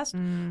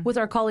podcast with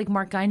our colleague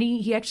Mark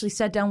Guiney. He actually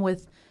sat down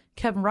with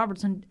Kevin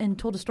Roberts and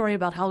told a story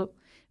about how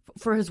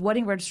for his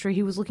wedding registry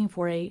he was looking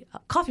for a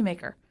coffee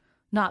maker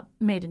not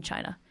made in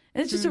China.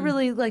 And it's just a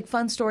really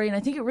fun story, and I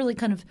think it really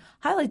kind of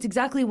highlights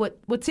exactly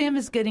what Sam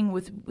is getting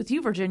with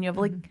you, Virginia.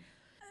 But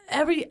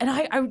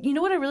I you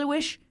know what I really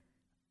wish?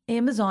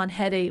 Amazon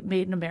had a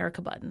Made in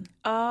America button.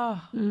 Oh,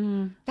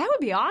 that would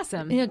be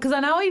awesome. Yeah, because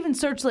I now even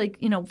search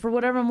for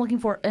whatever I'm looking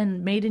for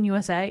and Made in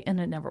USA, and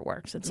it never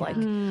works. It's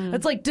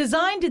it's like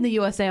designed in the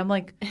USA. I'm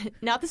like,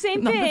 not the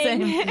same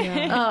thing.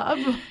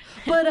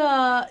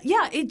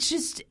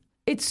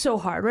 It's so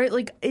hard, right?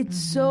 Like, it's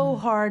so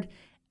hard.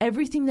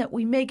 Everything that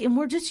we make, and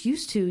we're just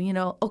used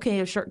to, okay,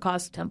 a shirt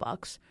costs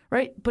 $10,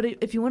 right? But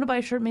if you want to buy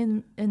a shirt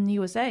made in the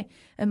USA,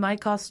 it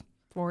might cost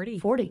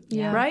 $40,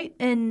 yeah, right?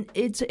 And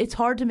it's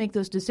hard to make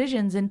those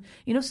decisions, and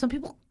some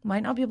people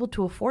might not be able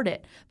to afford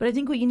it. But I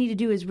think what you need to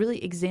do is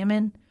really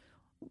examine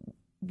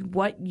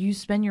what you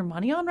spend your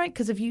money on, right?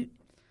 Because I'm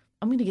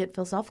going to get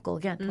philosophical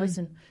again, twice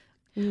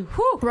in,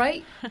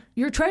 right?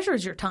 Your treasure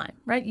is your time,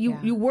 right?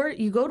 You work,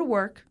 you go to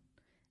work,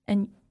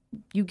 and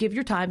you give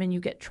your time and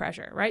you get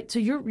treasure, right? So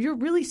you're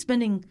really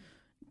spending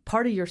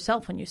part of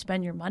yourself when you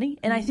spend your money.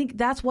 And I think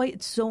that's why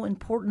it's so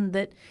important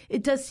that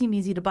it does seem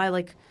easy to buy,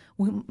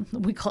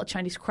 we call it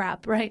Chinese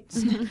crap, right?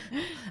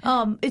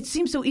 It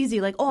seems so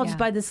easy, I'll just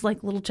buy this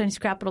little Chinese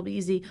crap, it'll be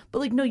easy.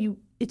 But no,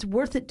 it's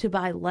worth it to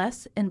buy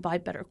less and buy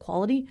better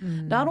quality.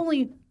 Not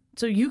only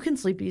so you can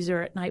sleep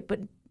easier at night, but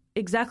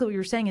exactly what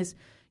you're saying is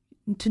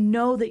to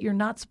know that you're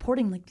not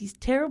supporting these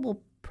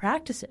terrible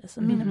practices.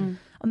 I mean,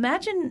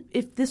 imagine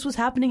if this was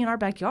happening in our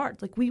backyard.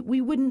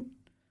 We wouldn't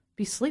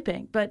be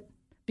sleeping, but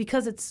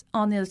because it's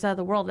on the other side of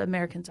the world,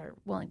 Americans are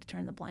willing to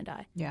turn the blind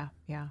eye. Yeah.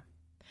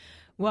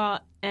 Well,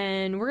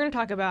 and we're going to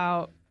talk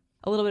about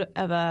a little bit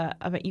of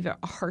an even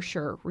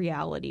harsher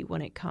reality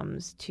when it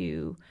comes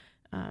to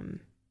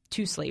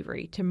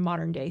slavery, to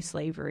modern day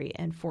slavery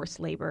and forced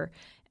labor.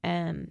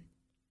 And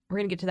we're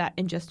going to get to that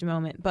in just a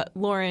moment. But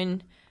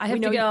Lauren, I have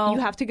to go. You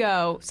have to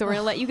go, so we're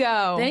going to let you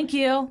go. Thank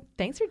you.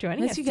 Thanks for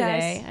joining us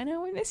today. I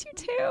know we miss you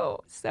too.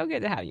 So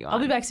good to have you on. I'll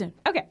be back soon.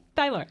 Okay.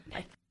 Bye, Lauren.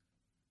 Bye.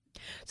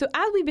 So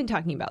as we've been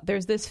talking about,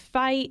 there's this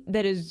fight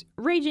that is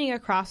raging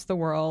across the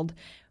world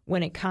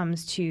when it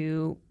comes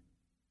to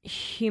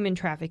human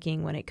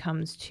trafficking, when it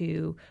comes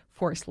to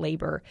forced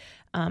labor.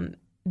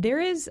 There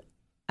is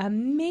a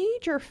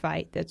major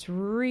fight that's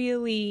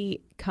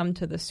really come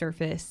to the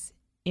surface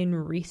in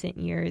recent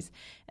years,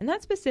 and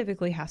that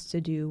specifically has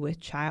to do with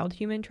child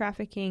human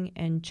trafficking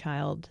and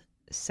child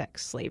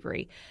sex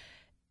slavery.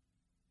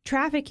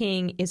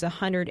 Trafficking is a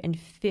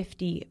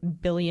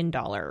 $150 billion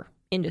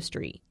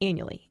industry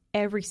annually,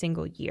 every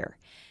single year.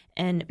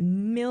 And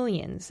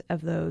millions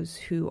of those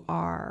who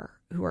are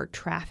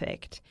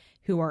trafficked,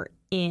 who are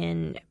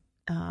in,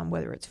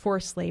 whether it's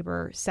forced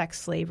labor,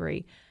 sex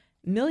slavery,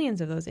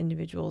 millions of those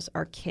individuals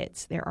are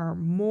kids. There are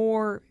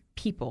more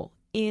people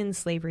in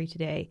slavery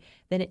today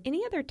than at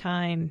any other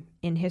time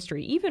in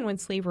history, even when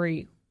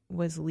slavery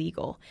was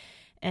legal.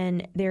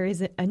 And there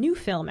is a new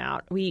film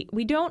out. We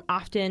don't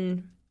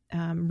often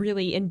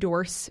really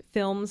endorse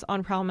films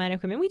on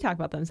problematic women. We talk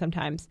about them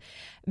sometimes.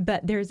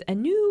 But there's a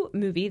new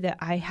movie that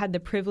I had the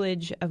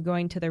privilege of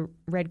going to the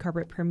red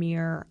carpet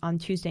premiere on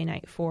Tuesday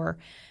night for,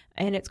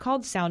 and it's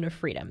called Sound of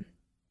Freedom.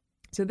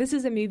 So this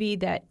is a movie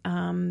that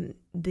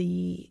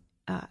the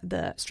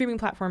streaming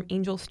platform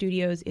Angel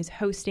Studios is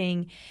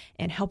hosting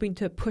and helping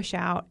to push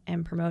out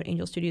and promote.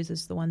 Angel Studios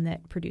is the one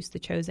that produced The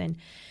Chosen.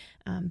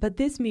 But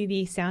this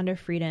movie, Sound of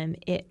Freedom,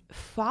 it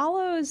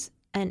follows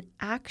an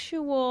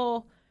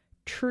actual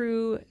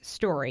true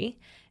story.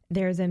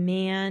 There's a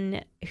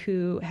man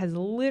who has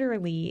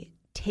literally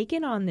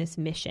taken on this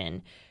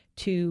mission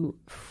to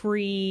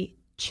free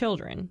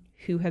children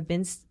who have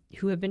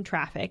been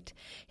trafficked.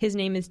 His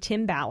name is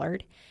Tim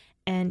Ballard,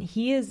 and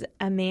he is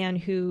a man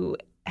who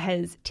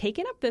has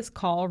taken up this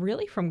call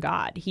really from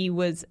God. He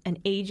was an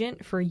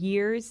agent for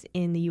years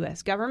in the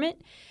U.S.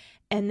 government,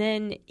 and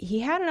then he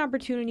had an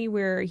opportunity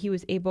where he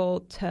was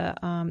able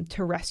to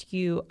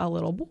rescue a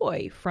little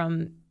boy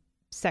from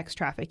sex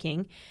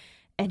trafficking,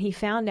 and he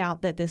found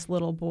out that this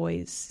little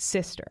boy's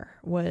sister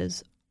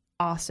was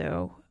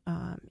also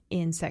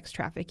in sex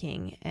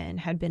trafficking and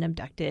had been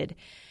abducted.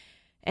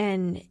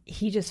 And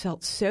he just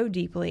felt so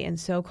deeply and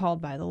so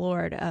called by the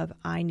Lord of,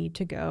 I need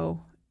to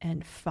go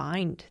and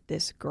find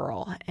this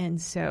girl. And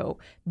so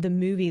the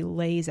movie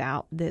lays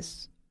out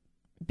this,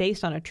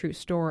 based on a true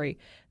story,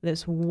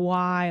 this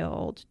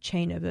wild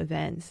chain of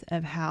events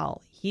of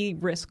how he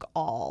risked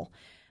all.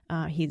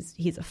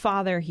 He's a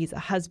father, he's a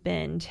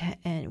husband,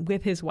 and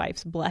with his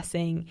wife's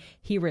blessing,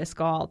 he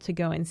risked all to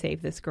go and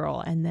save this girl.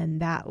 And then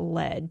that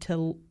led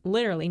to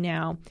literally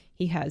now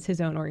he has his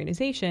own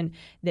organization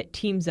that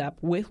teams up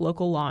with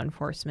local law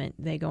enforcement.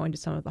 They go into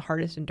some of the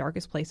hardest and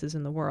darkest places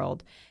in the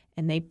world,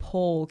 and they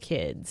pull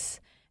kids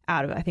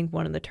out of, I think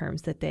one of the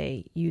terms that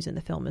they use in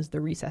the film is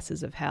the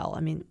recesses of hell. I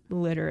mean,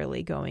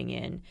 literally going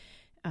in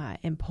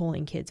and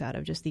pulling kids out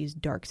of just these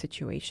dark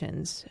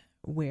situations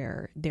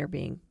where they're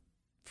being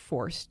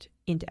forced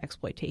into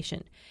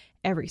exploitation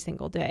every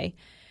single day.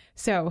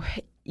 So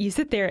you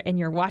sit there and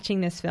you're watching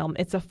this film.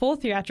 It's a full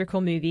theatrical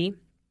movie.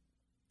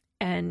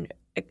 And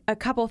a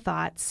couple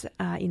thoughts,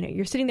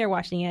 you're sitting there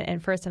watching it.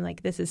 And first I'm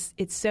like,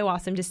 it's so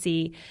awesome to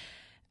see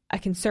a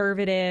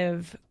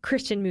conservative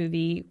Christian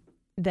movie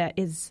that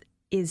is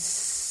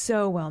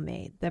so well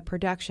made. The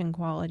production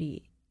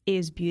quality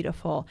is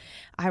beautiful.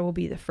 I will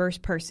be the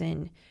first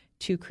person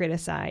to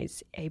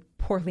criticize a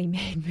poorly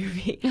made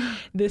movie.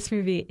 This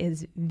movie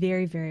is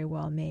very, very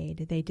well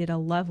made. They did a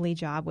lovely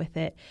job with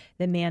it.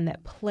 The man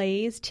that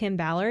plays Tim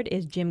Ballard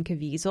is Jim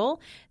Caviezel.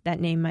 That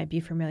name might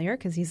be familiar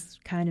because he's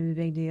kind of a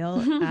big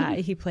deal.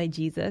 He played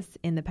Jesus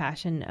in The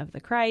Passion of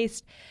the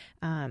Christ.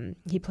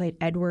 He played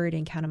Edward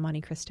in Count of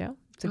Monte Cristo.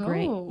 It's a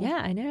great,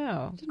 yeah, I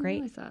know.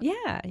 Great.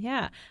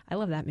 Yeah. I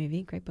love that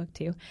movie. Great book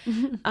too.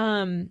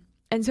 And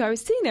so I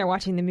was sitting there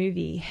watching the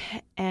movie,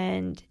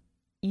 and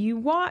you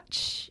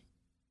watch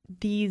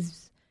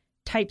these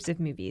types of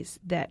movies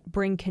that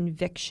bring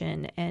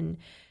conviction and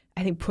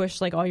I think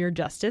push like all your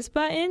justice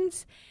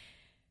buttons.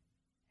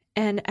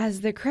 And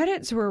as the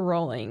credits were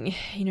rolling,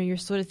 you're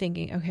sort of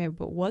thinking, okay,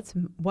 but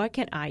what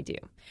can I do?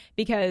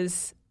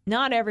 Because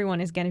not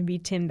everyone is going to be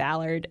Tim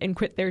Ballard and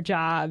quit their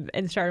job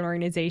and start an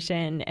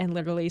organization and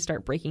literally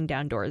start breaking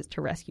down doors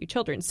to rescue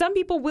children. Some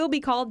people will be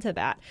called to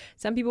that.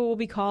 Some people will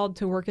be called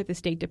to work at the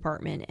State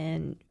Department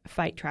and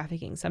fight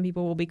trafficking. Some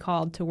people will be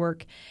called to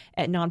work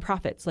at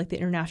nonprofits like the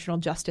International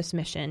Justice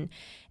Mission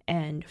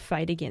and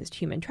fight against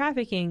human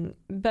trafficking.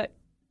 But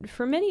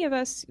for many of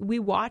us, we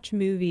watch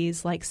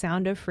movies like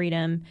Sound of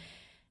Freedom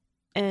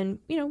and,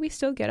 we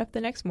still get up the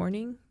next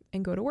morning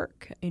and go to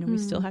work. We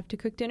still have to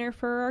cook dinner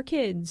for our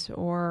kids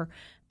or,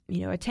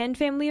 attend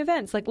family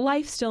events. Like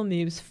life still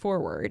moves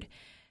forward.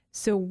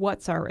 So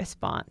what's our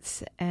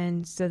response?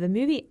 And so the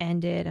movie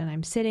ended and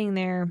I'm sitting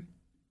there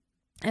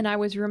and I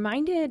was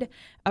reminded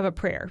of a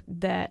prayer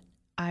that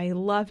I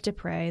love to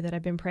pray, that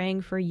I've been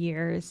praying for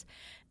years.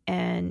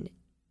 And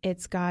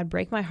it's, God,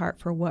 break my heart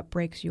for what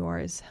breaks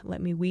yours.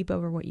 Let me weep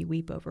over what you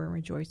weep over and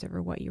rejoice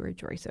over what you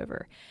rejoice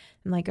over.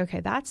 I'm like,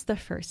 okay, that's the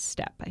first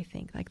step, I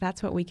think. Like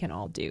that's what we can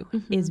all do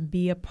is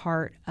be a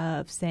part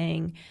of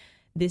saying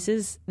this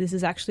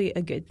is actually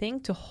a good thing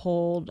to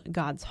hold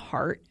God's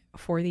heart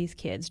for these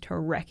kids, to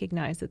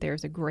recognize that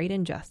there's a great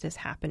injustice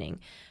happening,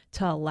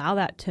 to allow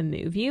that to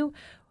move you.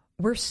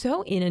 We're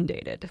so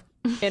inundated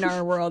in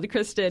our world,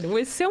 Kristen,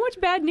 with so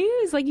much bad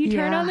news. Like, you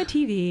turn on the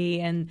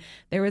TV and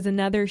there was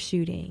another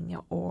shooting,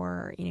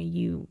 or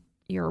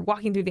you're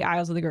walking through the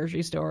aisles of the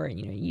grocery store and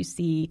you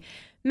see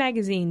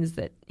magazines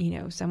that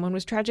someone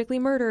was tragically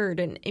murdered,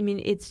 and I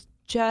mean, it's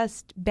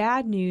just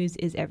bad news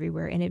is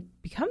everywhere, and it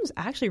becomes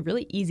actually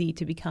really easy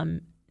to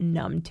become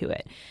numb to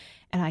it.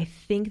 And I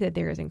think that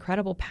there is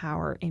incredible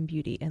power and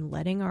beauty in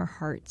letting our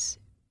hearts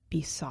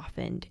be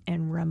softened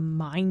and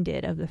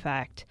reminded of the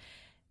fact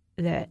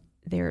that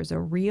there's a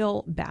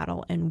real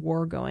battle and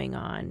war going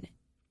on.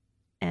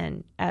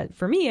 And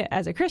for me,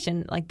 as a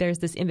Christian, like, there's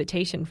this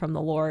invitation from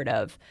the Lord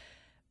of,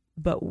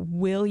 but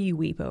will you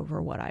weep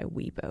over what I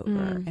weep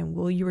over? And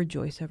will you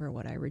rejoice over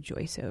what I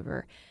rejoice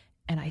over?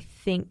 And I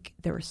think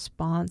the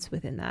response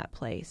within that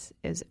place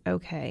is,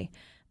 okay,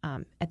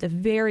 at the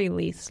very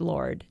least,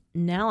 Lord,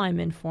 now I'm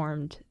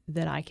informed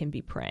that I can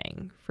be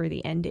praying for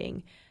the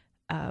ending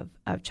of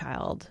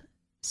child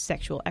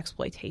sexual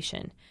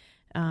exploitation.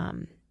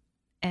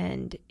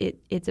 And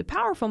it's a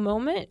powerful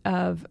moment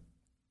of,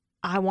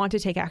 I want to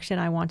take action,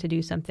 I want to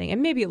do something.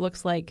 And maybe it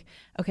looks like,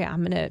 okay,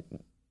 I'm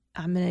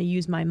gonna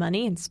use my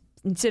money, and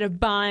instead of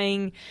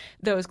buying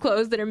those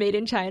clothes that are made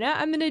in China,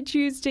 I'm going to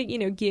choose to,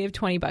 give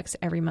 $20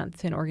 every month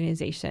to an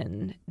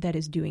organization that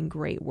is doing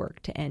great work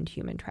to end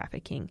human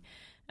trafficking.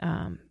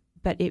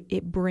 But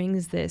it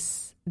brings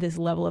this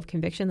level of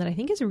conviction that I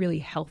think is really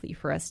healthy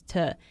for us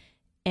to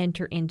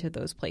enter into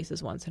those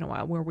places once in a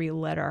while, where we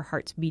let our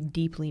hearts be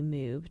deeply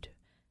moved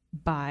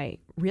by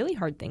really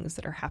hard things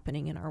that are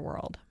happening in our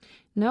world.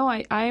 No,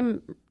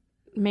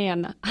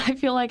 Man, I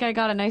feel like I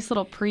got a nice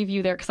little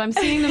preview there because I'm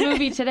seeing the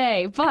movie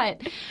today,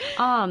 but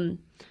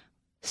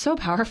so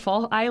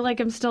powerful. I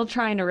am still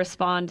trying to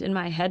respond in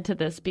my head to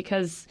this,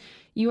 because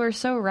you are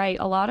so right.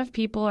 A lot of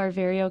people are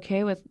very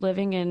okay with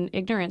living in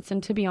ignorance.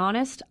 And to be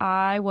honest,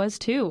 I was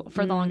too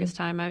for the longest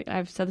time.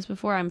 I've said this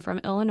before. I'm from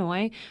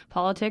Illinois.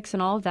 Politics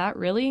and all of that,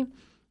 really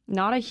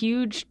not a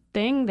huge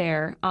thing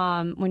there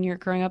when you're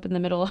growing up in the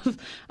middle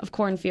of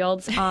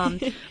cornfields.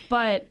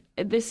 But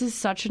this is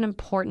such an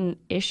important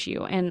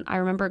issue. And I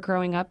remember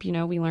growing up,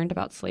 we learned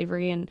about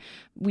slavery, and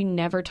we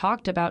never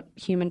talked about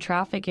human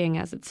trafficking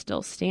as it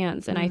still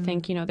stands. And I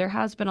think, there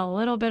has been a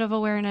little bit of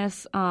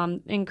awareness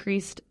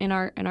increased in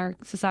our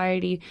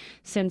society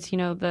since,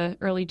 the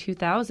early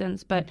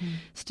 2000s. But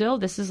still,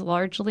 this is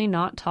largely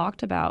not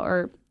talked about,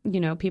 or,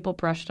 people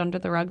brushed under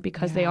the rug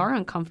because they are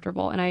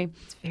uncomfortable. And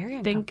it's very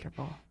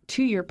uncomfortable.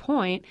 To your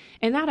point,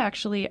 and that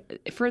actually,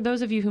 for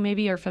those of you who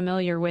maybe are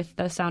familiar with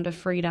The Sound of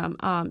Freedom,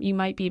 you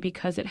might be,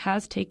 because it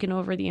has taken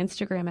over the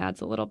Instagram ads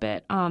a little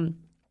bit.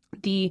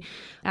 The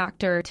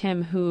actor,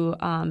 Tim, who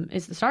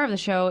is the star of the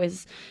show,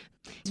 is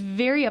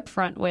very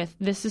upfront with,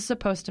 this is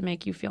supposed to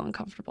make you feel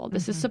uncomfortable.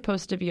 This is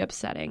supposed to be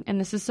upsetting. And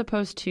this is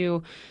supposed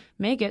to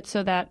make it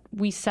so that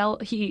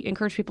he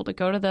encouraged people to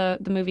go to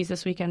the movies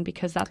this weekend,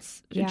 because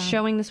that's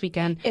showing this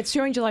weekend. It's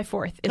showing July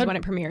 4th is when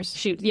it premieres.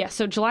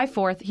 So July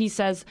 4th, he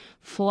says,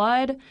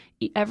 flood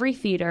every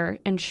theater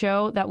and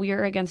show that we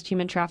are against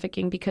human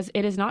trafficking, because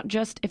it is not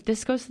just, if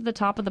this goes to the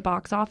top of the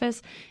box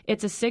office,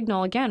 it's a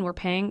signal. Again, we're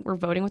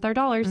voting with our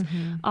dollars.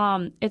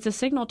 It's a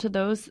signal to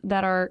those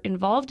that are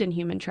involved in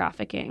human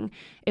trafficking.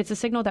 It's a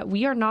signal that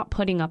we are not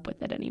putting up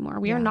with it anymore.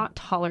 We are not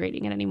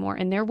tolerating it anymore.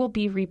 And there will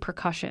be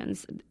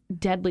repercussions,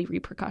 deadly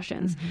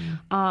repercussions.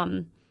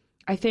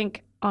 I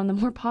think on the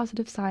more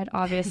positive side,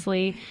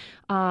 obviously,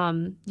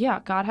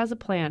 God has a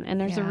plan. And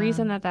there's a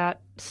reason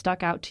that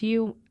stuck out to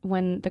you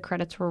when the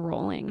credits were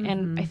rolling.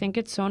 And I think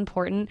it's so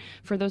important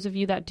for those of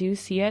you that do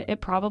see it.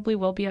 It probably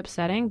will be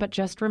upsetting, but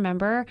just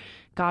remember,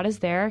 God is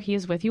there. He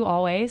is with you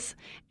always.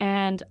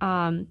 And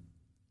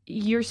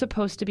you're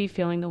supposed to be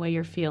feeling the way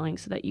you're feeling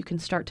so that you can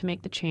start to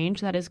make the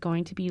change that is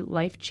going to be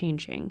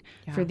life-changing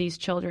for these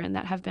children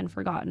that have been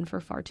forgotten for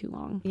far too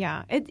long.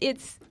 Yeah,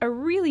 it's a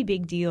really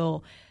big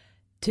deal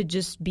to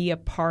just be a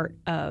part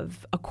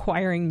of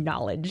acquiring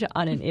knowledge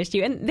on an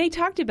issue. And they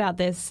talked about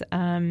this,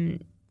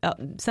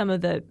 some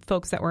of the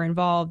folks that were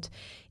involved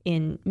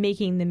in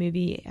making the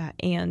movie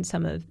and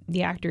some of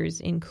the actors,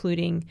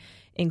 including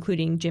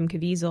Jim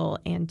Caviezel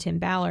and Tim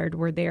Ballard,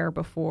 were there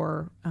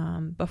before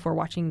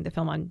watching the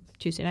film on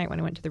Tuesday night when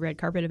I went to the red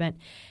carpet event.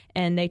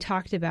 And they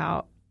talked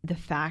about the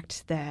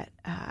fact that,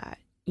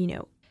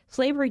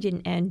 slavery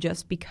didn't end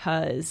just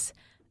because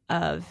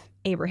of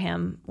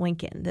Abraham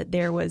Lincoln, that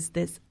there was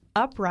this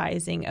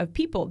uprising of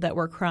people that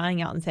were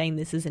crying out and saying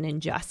this is an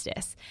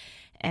injustice.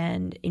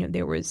 And,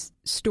 there was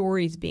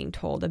stories being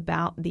told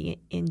about the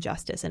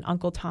injustice and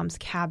Uncle Tom's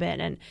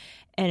Cabin. And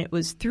it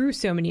was through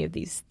so many of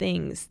these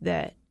things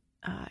that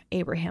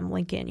Abraham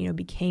Lincoln,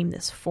 became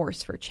this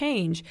force for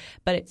change.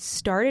 But it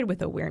started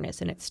with awareness,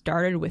 and it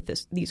started with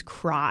these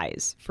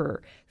cries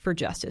for for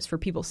justice, for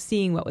people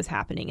seeing what was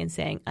happening and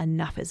saying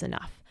enough is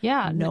enough.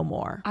 Yeah. No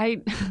more.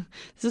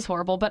 This is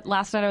horrible, but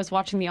last night I was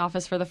watching The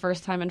Office for the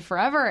first time in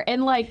forever.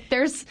 And like,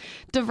 there's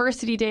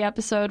Diversity Day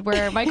episode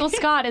where Michael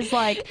Scott is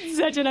like,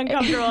 such an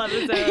uncomfortable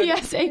episode.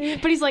 Yes.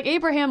 But he's like,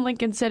 Abraham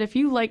Lincoln said, if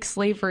you like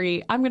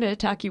slavery, I'm going to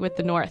attack you with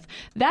the North.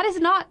 That is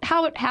not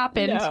how it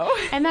happened. No.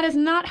 And that is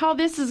not how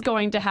this is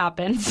going to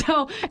happen.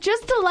 So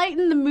just to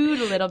lighten the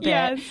mood a little bit,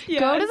 Yes.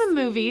 go to the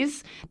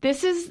movies.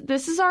 This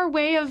is our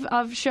way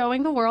of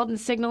showing the world and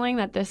signaling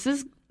that this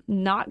is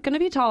not going to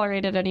be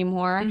tolerated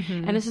anymore.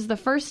 And this is the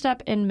first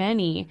step in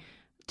many,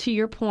 to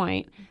your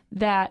point,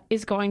 that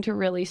is going to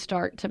really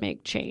start to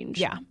make change.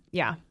 Yeah.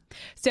 Yeah.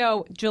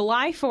 So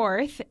July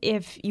 4th,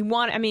 if you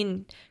want,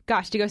 to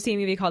go see a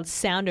movie called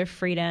Sound of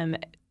Freedom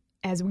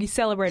as we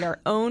celebrate our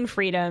own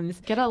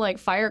freedoms. Get a like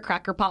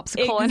firecracker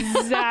popsicle.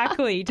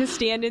 Exactly. To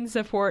stand in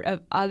support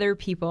of other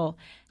people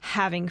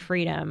having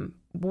freedom.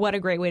 What a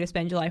great way to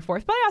spend July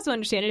 4th. But I also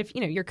understand it if,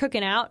 you're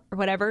cooking out or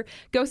whatever,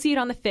 go see it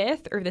on the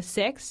 5th or the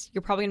 6th.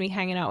 You're probably going to be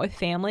hanging out with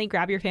family.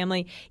 Grab your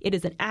family. It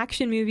is an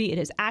action movie. It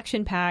is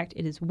action-packed.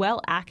 It is well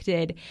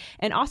acted.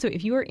 And also,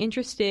 if you are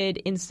interested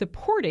in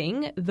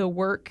supporting the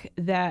work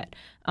that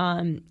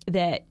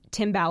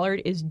Tim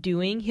Ballard is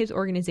doing, his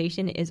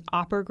organization is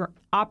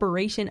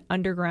Operation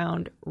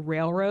Underground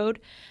Railroad.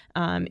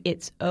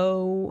 It's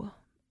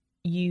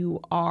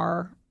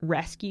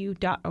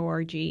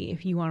OURrescue.org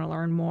if you want to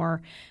learn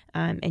more.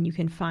 And you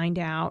can find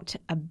out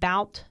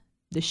about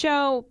the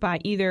show by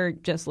either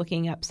just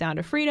looking up Sound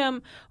of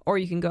Freedom, or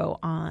you can go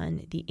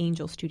on the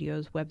Angel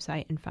Studios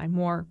website and find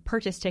more.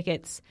 Purchase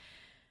tickets.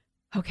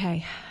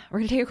 Okay, we're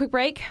going to take a quick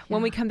break. Yeah.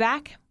 When we come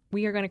back,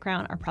 we are going to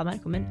crown our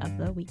Problematic Woman of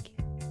the Week.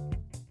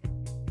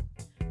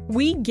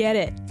 We get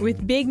it.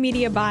 With big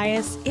media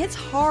bias, it's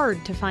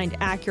hard to find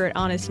accurate,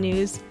 honest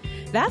news.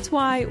 That's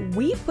why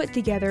we've put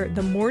together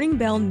the Morning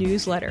Bell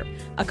newsletter,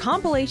 a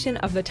compilation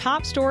of the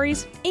top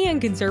stories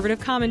and conservative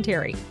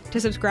commentary. To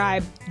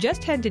subscribe,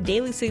 just head to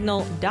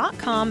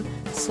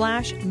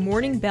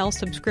dailysignal.com/Morning Bell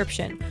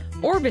subscription,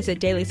 or visit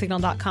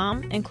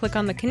dailysignal.com and click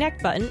on the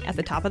Connect button at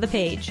the top of the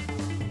page.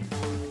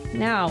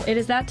 Now, it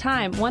is that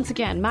time, once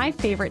again, my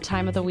favorite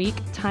time of the week,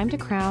 time to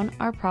crown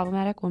our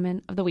Problematic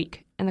Woman of the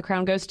Week. And the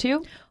crown goes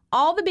to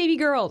all the baby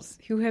girls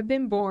who have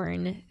been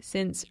born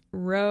since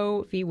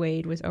Roe v.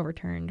 Wade was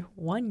overturned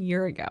 1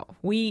 year ago.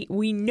 We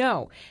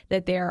know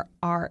that there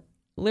are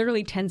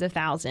literally tens of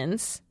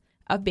thousands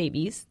of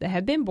babies that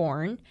have been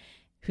born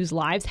whose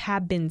lives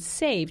have been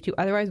saved, who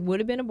otherwise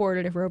would have been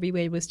aborted if Roe v.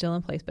 Wade was still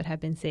in place, but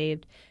have been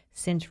saved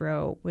since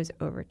Roe was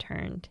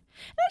overturned.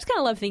 And I just kind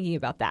of love thinking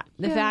about that.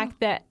 The fact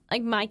that,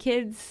 like, my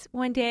kids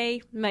one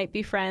day might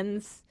be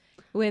friends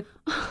with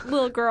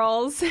little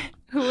girls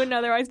who wouldn't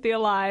otherwise be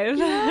alive.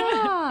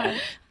 Yeah.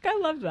 I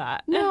love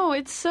that. No,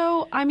 it's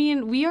so,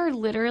 we are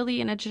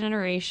literally in a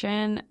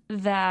generation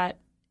that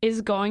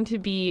is going to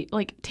be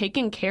like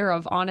taken care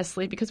of,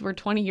 honestly, because we're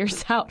 20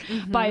 years out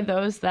by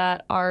those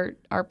that are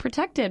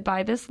protected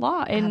by this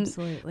law. And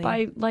absolutely.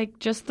 By like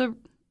just the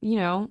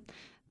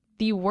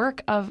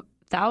work of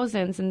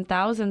thousands and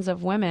thousands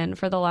of women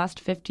for the last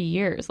 50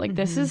 years. Like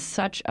this is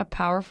such a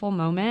powerful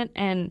moment,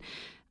 and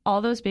all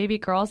those baby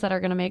girls that are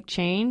going to make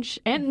change,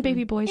 and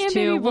baby boys and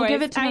too. We'll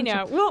give it to them. I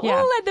know. We'll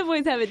let the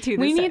boys have it too.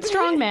 We need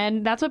strong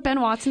men. That's what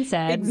Ben Watson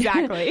said.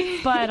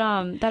 Exactly. But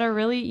that are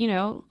really,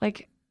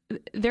 like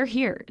they're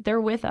here.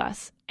 They're with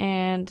us,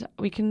 and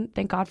we can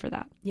thank God for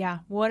that. Yeah.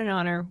 What an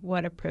honor.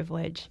 What a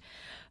privilege.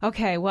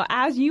 Okay. Well,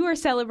 as you are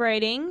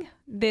celebrating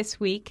this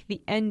week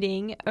the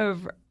ending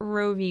of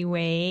Roe v.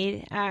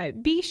 Wade,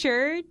 be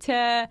sure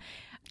to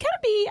kind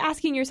of be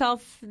asking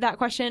yourself that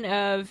question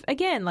of,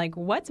 again, like,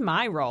 what's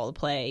my role to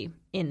play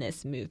in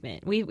this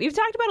movement? We've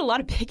talked about a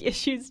lot of big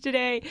issues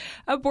today: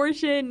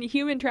 abortion,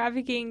 human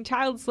trafficking,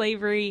 child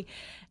slavery.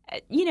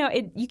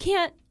 We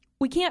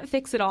can't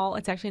fix it all.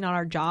 It's actually not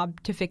our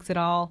job to fix it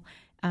all,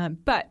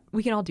 but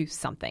we can all do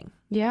something.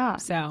 Yeah.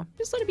 So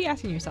just let it be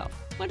asking yourself,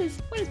 what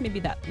is maybe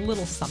that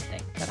little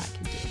something that I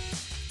can do?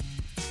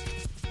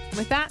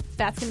 With that,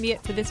 that's going to be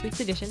it for this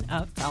week's edition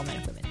of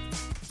Problematic Women.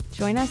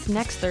 Join us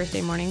next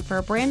Thursday morning for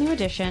a brand new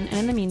edition. And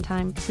in the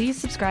meantime, please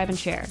subscribe and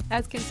share.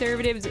 As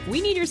conservatives,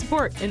 we need your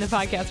support in the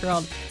podcast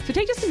world. So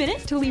take just a minute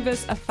to leave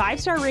us a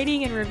 5-star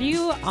rating and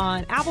review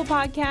on Apple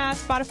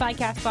Podcasts, Spotify,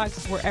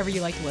 CastBox, wherever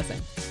you like to listen.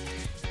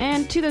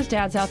 And to those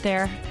dads out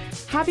there,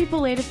 happy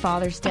belated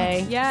Father's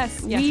Day.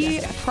 Yes.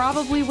 We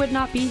probably would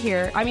not be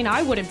here.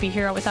 I wouldn't be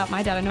here without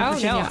my dad. I know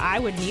Virginia. No, I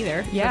wouldn't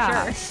either. Yeah.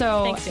 For sure.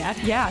 So thanks, Dad.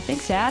 Yeah,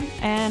 thanks, Dad.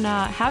 And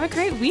have a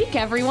great week,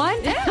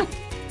 everyone. Yeah.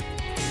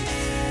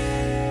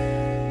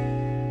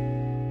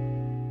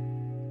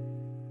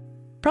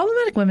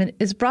 Problematic Women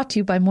is brought to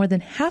you by more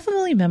than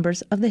 500,000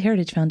 members of the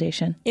Heritage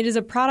Foundation. It is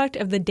a product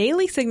of the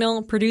Daily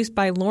Signal, produced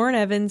by Lauren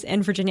Evans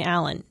and Virginia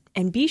Allen.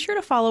 And be sure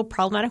to follow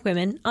Problematic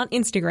Women on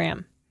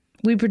Instagram.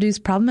 We produce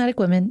Problematic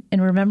Women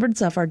in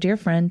remembrance of our dear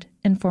friend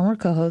and former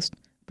co-host,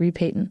 Bree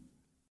Payton.